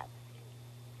have.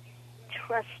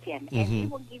 Trust him, and he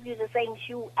will give you the things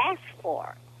you ask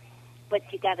for. But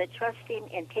you got to trust him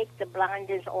and take the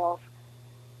blinders off,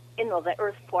 the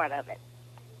earth part of it.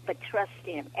 But trust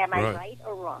him. Am I right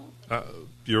or wrong?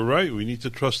 You're right. We need to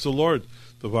trust the Lord.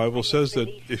 The Bible says that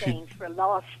if you... for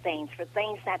lost things, for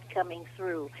things not coming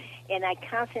through. And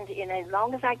as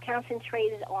long as I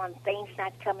concentrated on things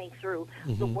not coming through,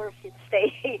 the worse it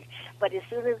stayed. But as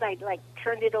soon as I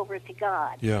turned it over to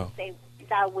God, say,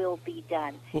 "Thy will be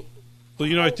done."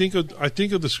 Well, I think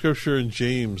of the scripture in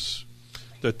James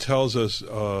that tells us,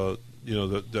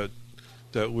 that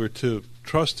we're to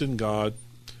trust in God,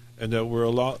 and that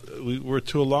we're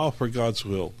to allow for God's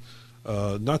will.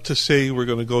 Not to say we're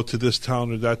going to go to this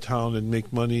town or that town and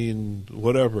make money and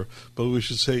whatever, but we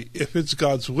should say, if it's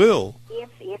God's will,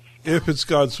 if it's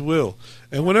God's will.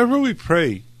 And whenever we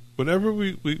pray,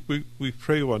 Juanita,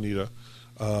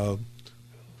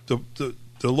 the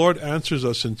Lord answers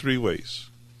us in three ways.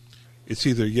 It's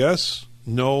either yes,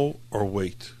 no, or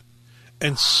wait.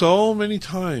 And so many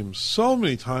times,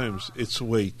 it's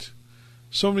wait.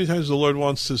 So many times the Lord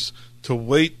wants us to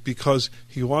wait because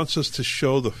he wants us to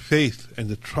show the faith and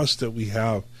the trust that we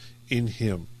have in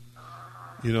him.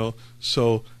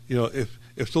 So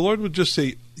if the Lord would just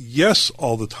say yes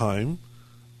all the time,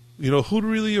 who'd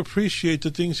really appreciate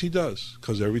the things he does?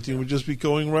 Because everything would just be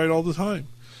going right all the time.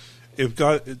 If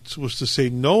God was to say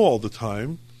no all the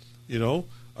time, who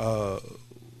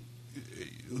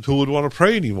would want to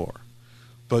pray anymore?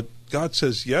 But God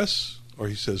says yes, or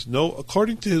he says no,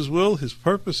 according to his will, his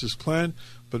purpose, his plan,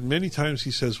 but many times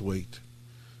he says wait.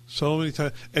 So many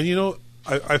times. And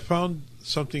I found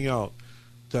something out,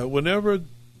 that whenever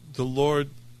the Lord,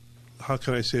 how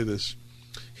can I say this,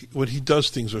 when he does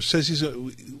things or says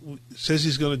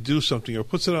he's going to do something or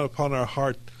puts it out upon our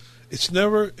heart, it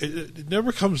never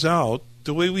comes out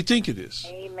the way we think it is.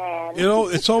 Amen.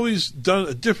 It's always done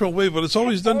a different way, but it's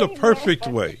always done the perfect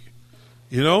way.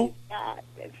 It's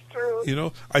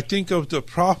true. I think of the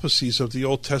prophecies of the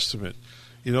Old Testament,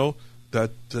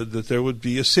 that there would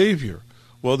be a Savior.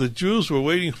 Well, the Jews were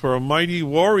waiting for a mighty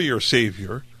warrior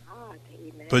Savior,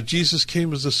 but Jesus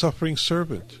came as a suffering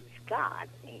servant. God.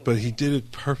 But he did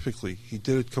it perfectly. He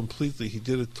did it completely. He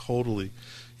did it totally.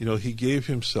 He gave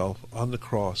himself on the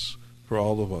cross for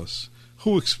all of us.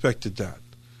 Who expected that?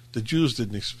 The Jews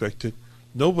didn't expect it.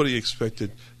 Nobody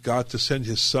expected God to send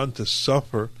his son to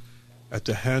suffer at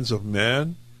the hands of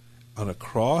man on a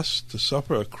cross, to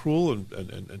suffer a cruel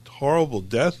and horrible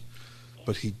death.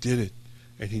 But he did it.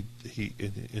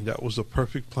 And that was the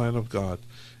perfect plan of God.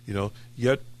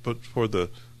 But for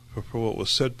what was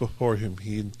said before him,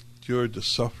 he endured the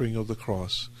suffering of the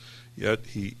cross. Yet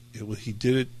he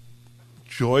did it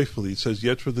joyfully. It says,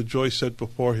 yet for the joy set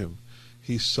before him,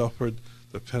 he suffered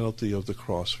the penalty of the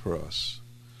cross for us.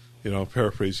 I'm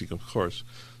paraphrasing, of course.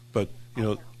 But,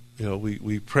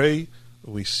 we pray,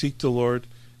 we seek the Lord,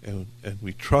 and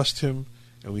we trust him,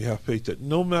 and we have faith that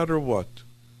no matter what,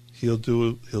 he'll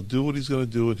do what he's going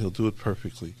to do, and he'll do it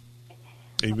perfectly.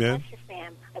 Amen?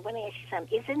 Sam, I want to ask you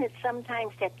something. Isn't it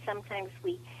sometimes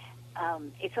we,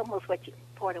 it's almost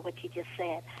part of what you just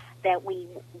said, that we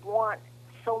want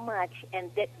so much, and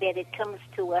that it comes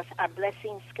to us, our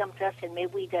blessings come to us, and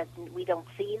maybe we don't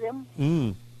see them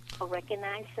or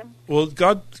recognize them? Well,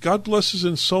 God blesses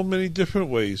in so many different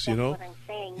ways, That's what I'm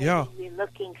saying. Yeah. We're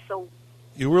looking so...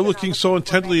 We're looking so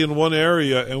intently in one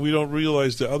area, and we don't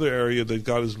realize the other area that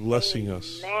God is blessing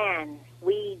us. Man,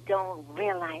 we don't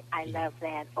realize. I love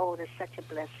that. Oh, that's such a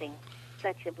blessing.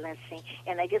 Such a blessing.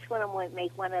 And I just want to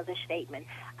make one other statement.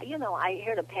 I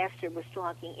heard a pastor was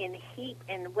talking, and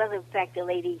in fact, the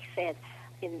lady said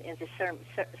in the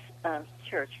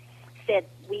church, said,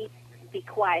 we be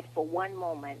quiet for one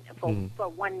moment, for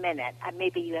 1 minute.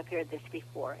 Maybe you have heard this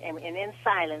before. And in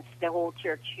silence, the whole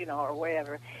church, or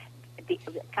wherever, the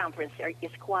conference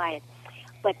is quiet.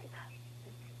 But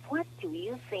what do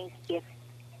you think if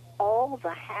all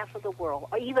the half of the world,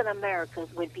 or even America,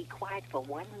 would be quiet for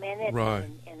 1 minute? Right.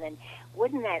 And then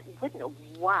wouldn't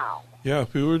wow. Yeah,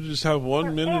 if we were to just have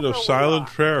 1 minute of silent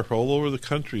prayer for all over the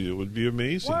country, it would be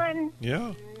amazing. 1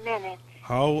 minute.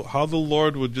 How the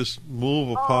Lord would just move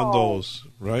upon those,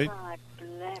 right? God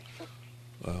bless us.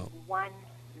 Well, 1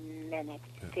 minute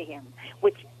to him,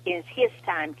 which is his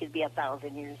time could be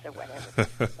 1,000 years or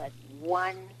whatever. But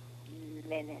 1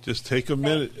 minute. Just take a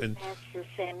minute. And Pastor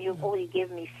Sam, you've already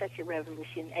given me such a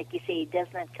revelation. Like you say, it does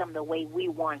not come the way we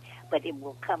want, but it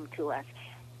will come to us.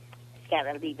 Got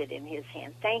to leave it in his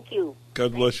hands. Thank you.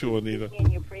 God bless you, Juanita.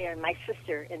 In your prayer, and my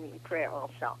sister in your prayer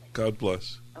also. God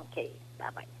bless. Okay,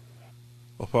 bye-bye.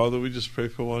 Well, Father, we just pray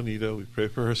for Juanita. We pray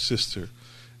for her sister.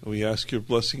 And we ask your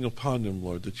blessing upon them,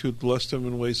 Lord, that you would bless them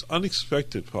in ways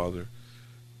unexpected, Father,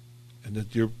 and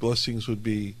that your blessings would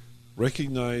be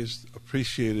recognized,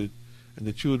 appreciated, and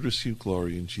that you would receive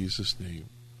glory in Jesus' name.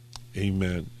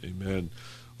 Amen. Amen.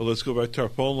 Well, let's go back to our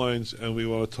phone lines, and we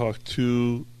want to talk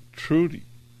to Trudy.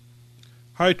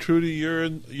 Hi, Trudy. You're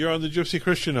on the Gypsy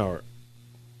Christian Hour.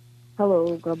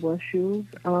 Hello. God bless you.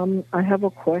 I have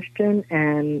a question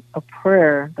and a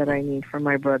prayer that I need for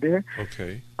my brother.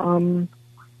 Okay.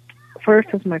 First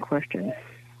is my question.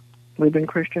 We've been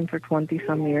Christian for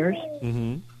 20-some years.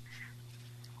 Mm-hmm.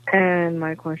 And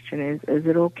my question is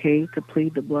it okay to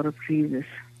plead the blood of Jesus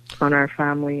on our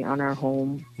family, on our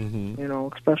home? Mm-hmm. You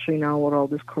know, especially now with all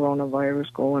this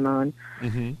coronavirus going on.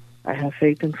 Mm-hmm. I have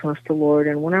faith and trust the Lord,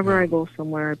 and whenever I go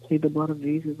somewhere, I plead the blood of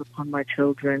Jesus upon my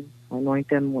children. I anoint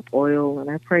them with oil, and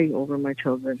I pray over my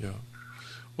children. Yeah.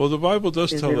 Well, the Bible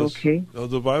does tell us. Okay?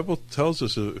 The Bible tells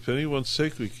us if anyone's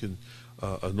sick, we can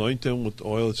anoint them with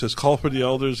oil. It says, "Call for the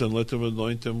elders and let them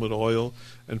anoint them with oil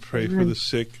and pray for the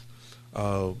sick."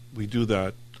 We do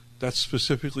that. That's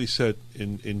specifically said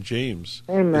in James.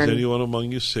 Amen. Is anyone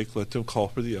among you sick? Let them call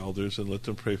for the elders and let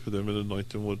them pray for them and anoint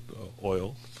them with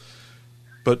oil.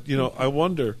 But I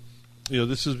wonder.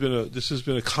 This has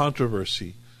been a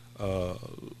controversy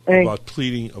about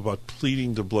pleading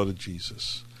the blood of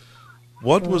Jesus.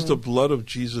 What was the blood of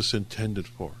Jesus intended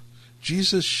for?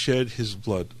 Jesus shed his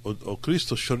blood. O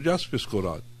Cristo šarjas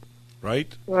piskorad,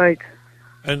 right? Right.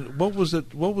 And what was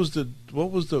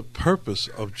the purpose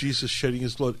of Jesus shedding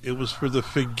his blood? It was for the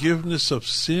forgiveness of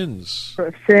sins.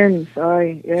 For sins,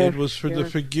 yes. It was for the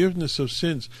forgiveness of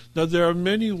sins. Now there are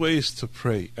many ways to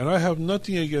pray, and I have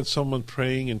nothing against someone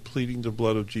praying and pleading the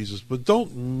blood of Jesus, but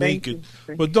don't make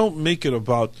it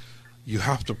about you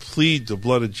have to plead the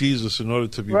blood of Jesus in order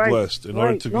to be blessed, in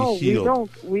order to be healed.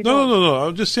 We don't. No.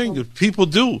 I'm just saying that people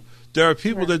do. There are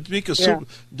people that make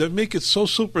it so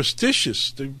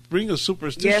superstitious. They bring a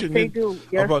superstition they do.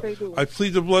 I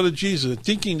plead the blood of Jesus,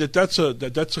 thinking that's a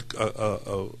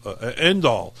end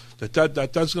all.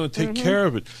 That's going to take care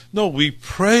of it. No, we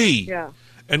pray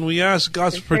and we ask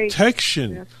God's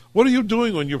protection. Yes. What are you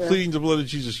doing when you're pleading the blood of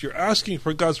Jesus? You're asking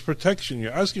for God's protection.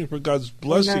 You're asking for God's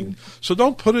blessing. Amen. So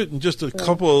don't put it in just a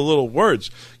couple of little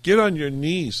words. Get on your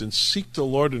knees and seek the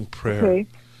Lord in prayer.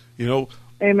 Okay.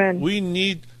 Amen. We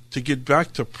need to get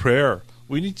back to prayer.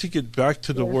 We need to get back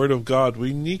to the Word of God.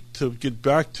 We need to get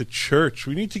back to church.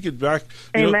 We need to get back.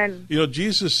 Amen.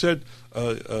 Jesus said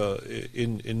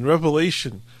in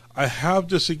Revelation, "I have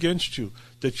this against you,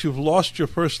 that you've lost your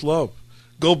first love.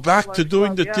 Go back to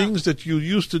doing the things that you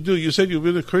used to do." You said you've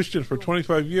been a Christian for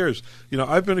 25 years.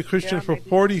 I've been a Christian for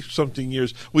 40-something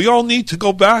years. We all need to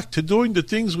go back to doing the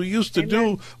things we used to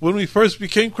do when we first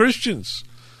became Christians.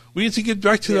 We need to get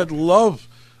back to that love.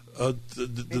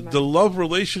 The love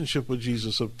relationship with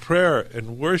Jesus of prayer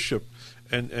and worship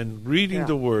and reading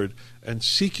the Word and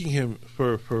seeking Him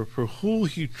for who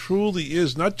He truly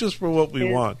is, not just for what we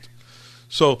want.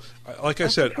 So, like I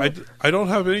said, I don't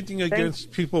have anything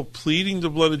against people pleading the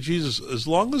blood of Jesus as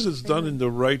long as it's done in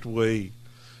the right way.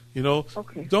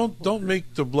 Don't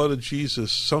make the blood of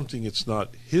Jesus something it's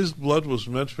not. His blood was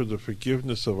meant for the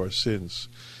forgiveness of our sins.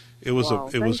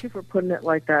 Thank you for putting it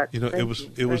like that.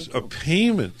 It was a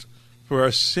payment for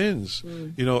our sins.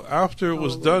 After it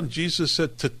was done, Jesus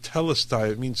said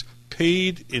tetelestai. It means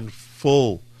paid in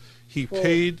full. He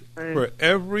paid for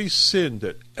every sin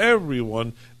that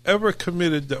everyone ever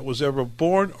committed that was ever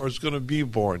born or is going to be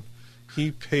born. He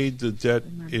paid the debt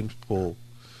in full.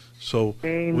 So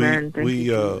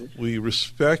we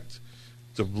respect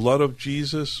the blood of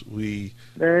Jesus. We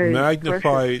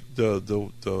magnify the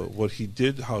what He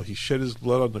did, how He shed His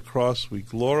blood on the cross. We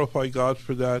glorify God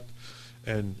for that.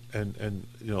 And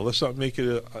let's not make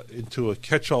it into a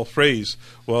catch-all phrase.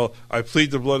 Well, I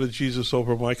plead the blood of Jesus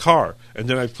over my car, and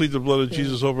then I plead the blood of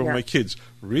Jesus over my kids.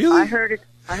 Really? I heard it.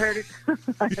 I heard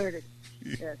it.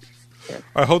 Yes.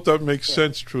 I hope that makes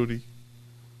sense, Trudy.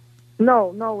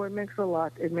 No, it makes a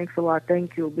lot.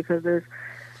 Thank you, because there's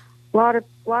a lot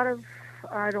of.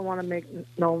 I don't want to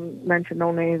mention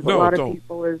no names, but a lot of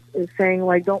people is saying,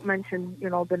 like, don't mention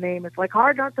the name. It's like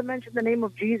hard not to mention the name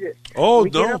of Jesus. Oh, we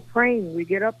get up praying. We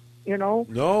get up No,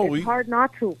 it's hard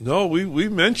not to. No, we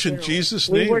mentioned Jesus'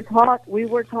 name. We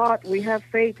were taught. We have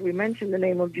faith. We mention the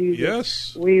name of Jesus.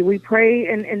 Yes. We pray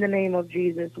in the name of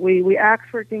Jesus. We ask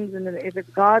for things if it's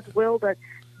God's will that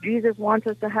Jesus wants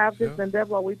us to have this, then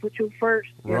Deborah, we put you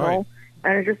first. You know,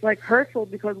 and it's just like hurtful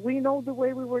because we know the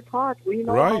way we were taught. We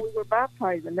know how we were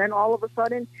baptized, and then all of a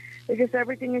sudden, it's just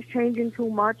everything is changing too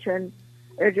much and.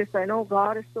 It's just, I know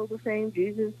God is still the same,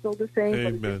 Jesus is still the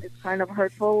same, but it's kind of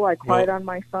hurtful. I cried on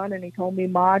my son, and he told me,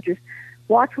 Ma, just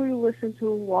watch who you listen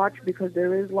to, watch, because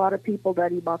there is a lot of people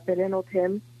that ibatereno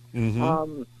him.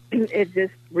 It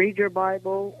just, read your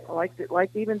Bible, like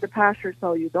even the pastors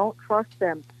tell you, don't trust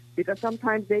them, because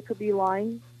sometimes they could be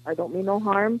lying. I don't mean no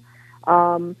harm.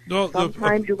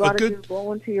 Sometimes you got to just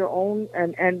go into your own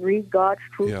and read God's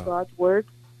truth, God's word,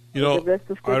 the rest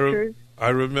of scriptures. I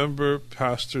remember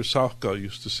Pastor Safka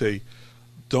used to say,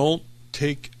 don't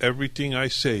take everything I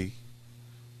say.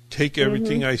 Take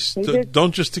everything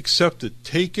don't just accept it.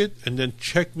 Take it and then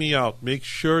check me out. Make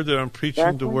sure that I'm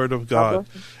preaching the Word of God.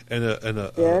 And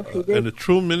a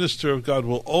true minister of God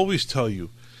will always tell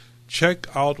you, check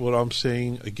out what I'm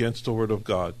saying against the Word of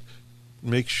God.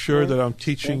 Make sure that I'm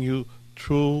teaching you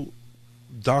true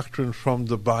doctrine from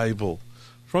the Bible.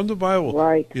 From the Bible.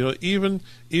 Right. Even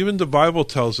the Bible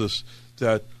tells us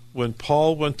that when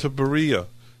Paul went to Berea,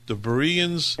 the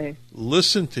Bereans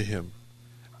listened to him,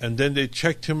 and then they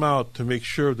checked him out to make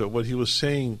sure that what he was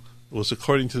saying was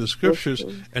according to the Scriptures,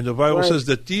 and the Bible says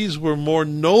that these were more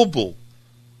noble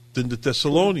than the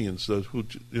Thessalonians,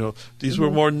 these were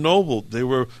more noble. They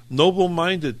were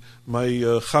noble-minded, my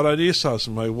chararisas,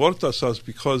 my wortasas,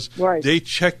 because they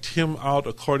checked him out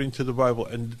according to the Bible.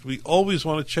 And we always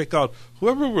want to check out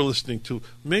whoever we're listening to.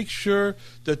 Make sure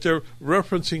that they're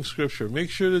referencing Scripture.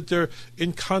 Make sure that they're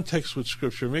in context with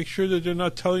Scripture. Make sure that they're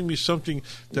not telling me something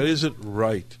that isn't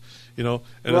right.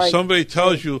 If somebody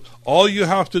tells you all you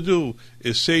have to do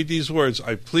is say these words,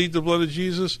 I plead the blood of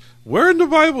Jesus, where in the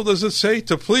Bible does it say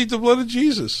to plead the blood of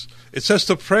Jesus? It says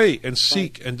to pray and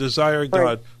seek and desire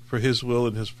God for His will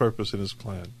and His purpose and His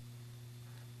plan.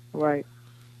 Right.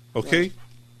 Okay?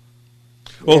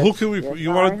 Well, who can we...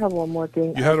 I have one more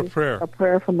thing. You had a prayer. A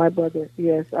prayer for my brother,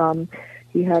 yes.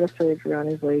 He had a surgery on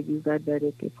his leg. He's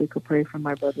diabetic. If we could pray for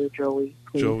my brother, Joey,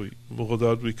 please. Joey.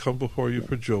 Mogodad, we come before you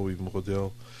for Joey,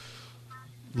 Mogodel.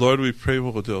 Lord, we pray,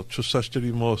 Mogodel,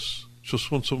 chusashtarimos,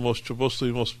 chusunsumos,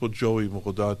 chuboslimos for Joey,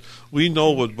 Mogodad. We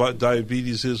know what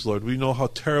diabetes is, Lord. We know how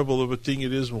terrible of a thing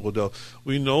it is, Mogodel.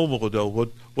 We know,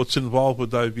 Mogodel, what's involved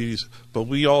with diabetes, but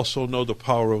we also know the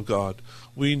power of God.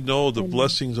 We know the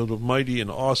blessings of the mighty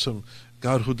and awesome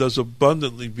God who does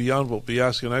abundantly beyond what we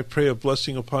ask. And I pray a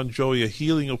blessing upon Joey, a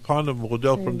healing upon him,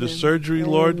 Mogodel, from this surgery,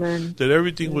 Lord, that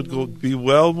everything would be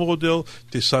well, Mogodel.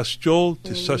 Tesashchol,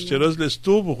 tesashcheraz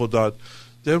lestu, Mogodad.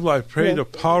 Therefore, I pray the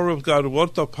power of God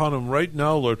work upon him right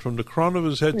now, Lord, from the crown of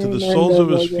his head to the soles of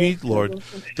his feet, Lord,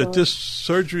 that this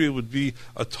surgery would be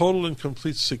a total and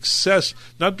complete success,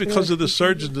 not because of the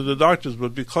surgeons and the doctors,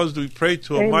 but because we pray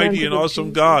to a mighty and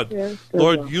awesome God.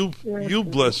 Lord, you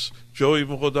bless Joey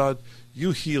Mogodad.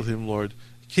 You heal him, Lord.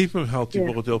 Keep him healthy,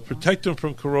 Mogodel. Protect him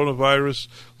from coronavirus.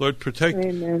 Lord, protect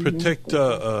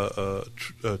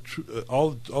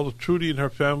all of Trudy and her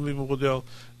family, Mogodel.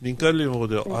 Ninkali,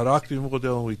 Mogodel. Arakli,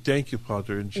 Mogodel. And we thank you,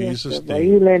 Father, in Jesus'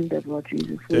 name. You lend it, Lord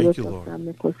Jesus. Thank you, Lord. Sam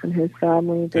Nicholas and his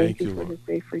family. Thank you for his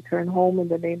safe return home in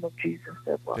the name of Jesus.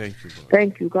 Thank you, Lord.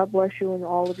 Thank you. God bless you and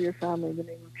all of your family in the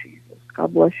name of Jesus.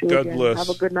 God bless you God again. bless.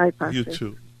 Have a good night, Pastor. You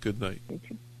too. Good night. Thank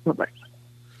you. Bye-bye.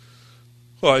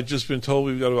 Well, I've just been told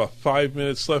we've got about 5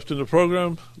 minutes left in the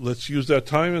program. Let's use that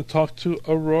time and talk to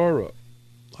Aurora.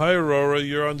 Hi, Aurora.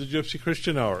 You're on the Gypsy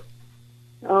Christian Hour.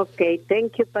 Okay.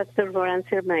 Thank you, Pastor, for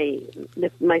answering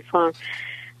my phone.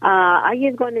 I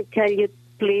just want to tell you,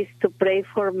 please, to pray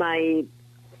for I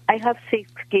have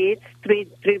 6 kids,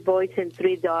 three boys and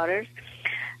 3 daughters.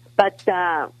 But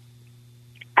I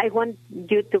want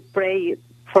you to pray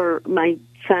for my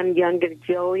son, younger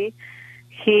Joey.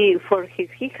 He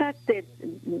has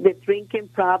the drinking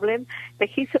problem, but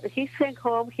he's at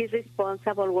home. He's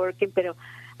responsible, working. But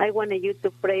I wanted you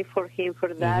to pray for him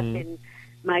for that. And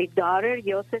my daughter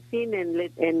Josephine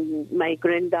and my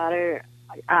granddaughter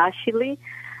Ashley.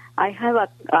 I have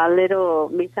a little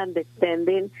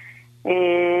misunderstanding,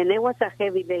 and it was a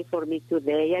heavy day for me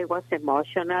today. I was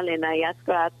emotional, and I asked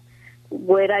God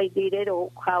where I did it or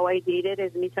how I did it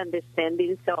as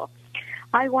misunderstanding. So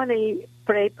I want to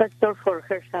pray, Pastor, for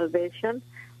her salvation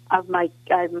of my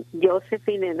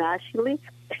Josephine and Ashley,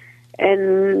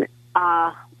 and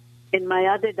my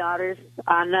other daughters,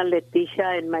 Anna,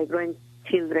 Leticia, and my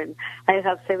grandchildren. I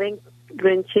have 7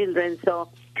 grandchildren, so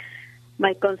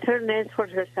My concern is for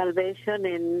her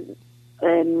salvation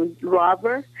and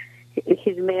Robert,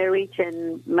 his marriage,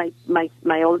 and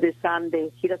my oldest son.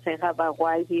 He doesn't have a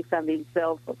wife. He found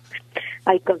himself.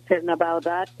 I'm concerned about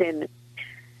that.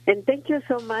 And thank you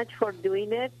so much for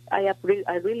doing it. I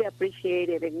really appreciate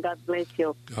it, and God bless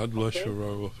you. God bless you,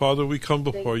 Aurora. Father, we come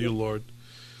before you, Lord.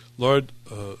 Lord,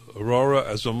 Aurora,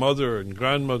 as a mother and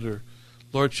grandmother,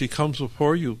 Lord, she comes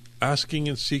before you, asking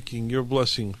and seeking your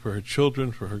blessing for her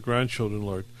children, for her grandchildren,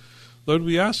 Lord. Lord,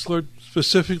 we ask, Lord,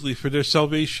 specifically for their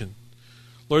salvation.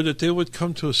 Lord, that they would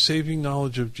come to a saving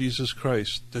knowledge of Jesus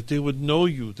Christ, that they would know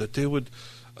you, that they would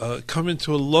come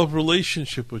into a love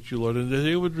relationship with you, Lord, and that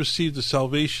they would receive the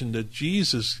salvation that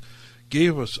Jesus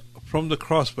gave us from the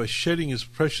cross by shedding his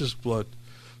precious blood.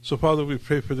 So, Father, we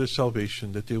pray for their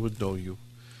salvation, that they would know you.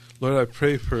 Lord, I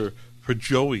pray for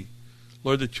Joey.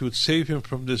 Lord, that you would save him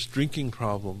from this drinking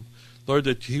problem. Lord,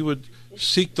 that he would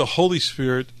seek the Holy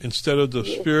Spirit instead of the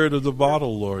spirit of the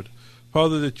bottle, Lord.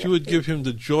 Father, that you would give him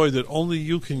the joy that only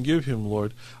you can give him,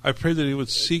 Lord. I pray that he would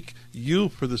seek you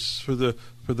for the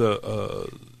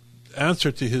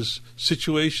answer to his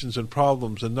situations and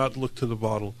problems and not look to the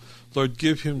bottle. Lord,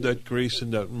 give him that grace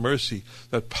and that mercy,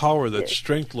 that power, that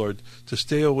strength, Lord, to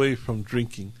stay away from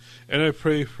drinking. And I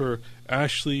pray for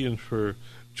Ashley and for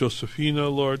Josephina,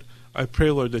 Lord. I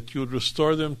pray, Lord, that you would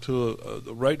restore them to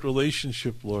the right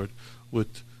relationship, Lord,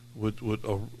 with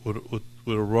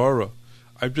Aurora.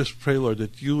 I just pray, Lord,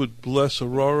 that you would bless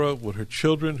Aurora with her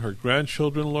children, her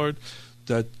grandchildren, Lord,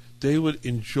 that they would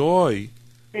enjoy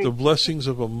the blessings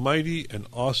of a mighty and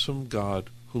awesome God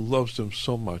who loves them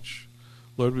so much.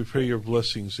 Lord, we pray your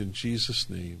blessings in Jesus'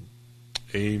 name.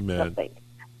 Amen.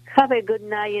 Have a good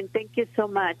night, and thank you so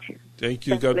much. Thank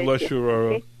you. God bless you,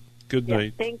 Aurora. Okay? Good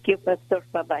night. Thank you, Pastor.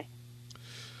 Bye-bye.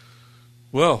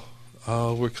 Well,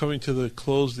 we're coming to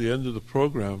the end of the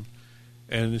program,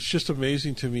 and it's just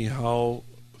amazing to me how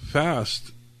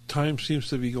fast time seems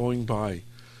to be going by.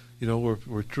 You know,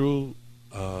 we're through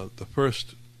the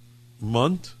first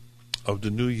month of the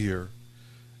new year,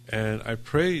 and I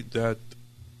pray that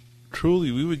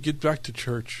truly we would get back to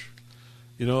church.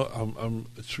 You know,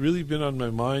 it's really been on my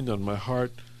mind, on my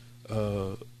heart,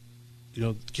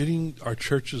 getting our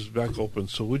churches back open.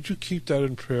 So would you keep that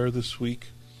in prayer this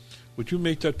week? Would you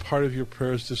make that part of your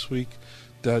prayers this week,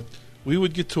 that we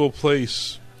would get to a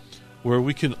place where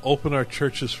we can open our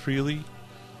churches freely,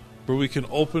 where we can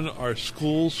open our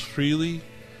schools freely,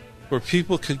 where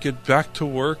people could get back to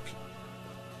work,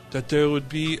 that there would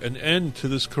be an end to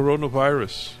this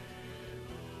coronavirus,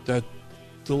 that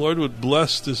the Lord would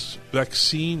bless these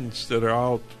vaccines that are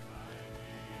out.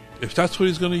 If that's what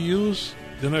he's going to use,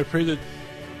 then I pray that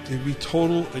there be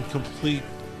total and complete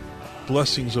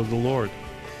blessings of the Lord.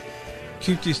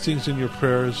 Keep these things in your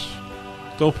prayers.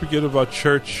 Don't forget about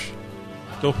church.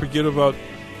 Don't forget about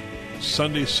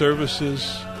Sunday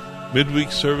services,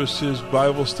 midweek services,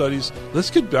 Bible studies. Let's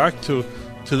get back to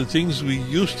the things we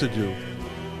used to do,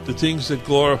 the things that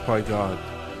glorify God.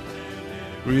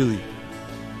 Really.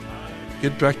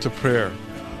 Get back to prayer.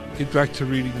 Get back to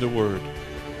reading the Word.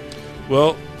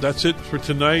 Well, that's it for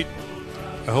tonight.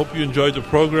 I hope you enjoyed the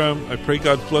program. I pray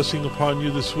God's blessing upon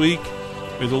you this week.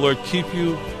 May the Lord keep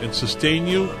you and sustain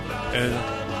you. And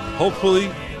hopefully,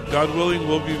 God willing,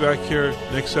 we'll be back here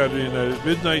next Saturday night at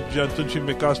midnight.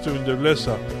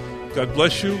 God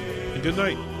bless you and good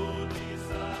night.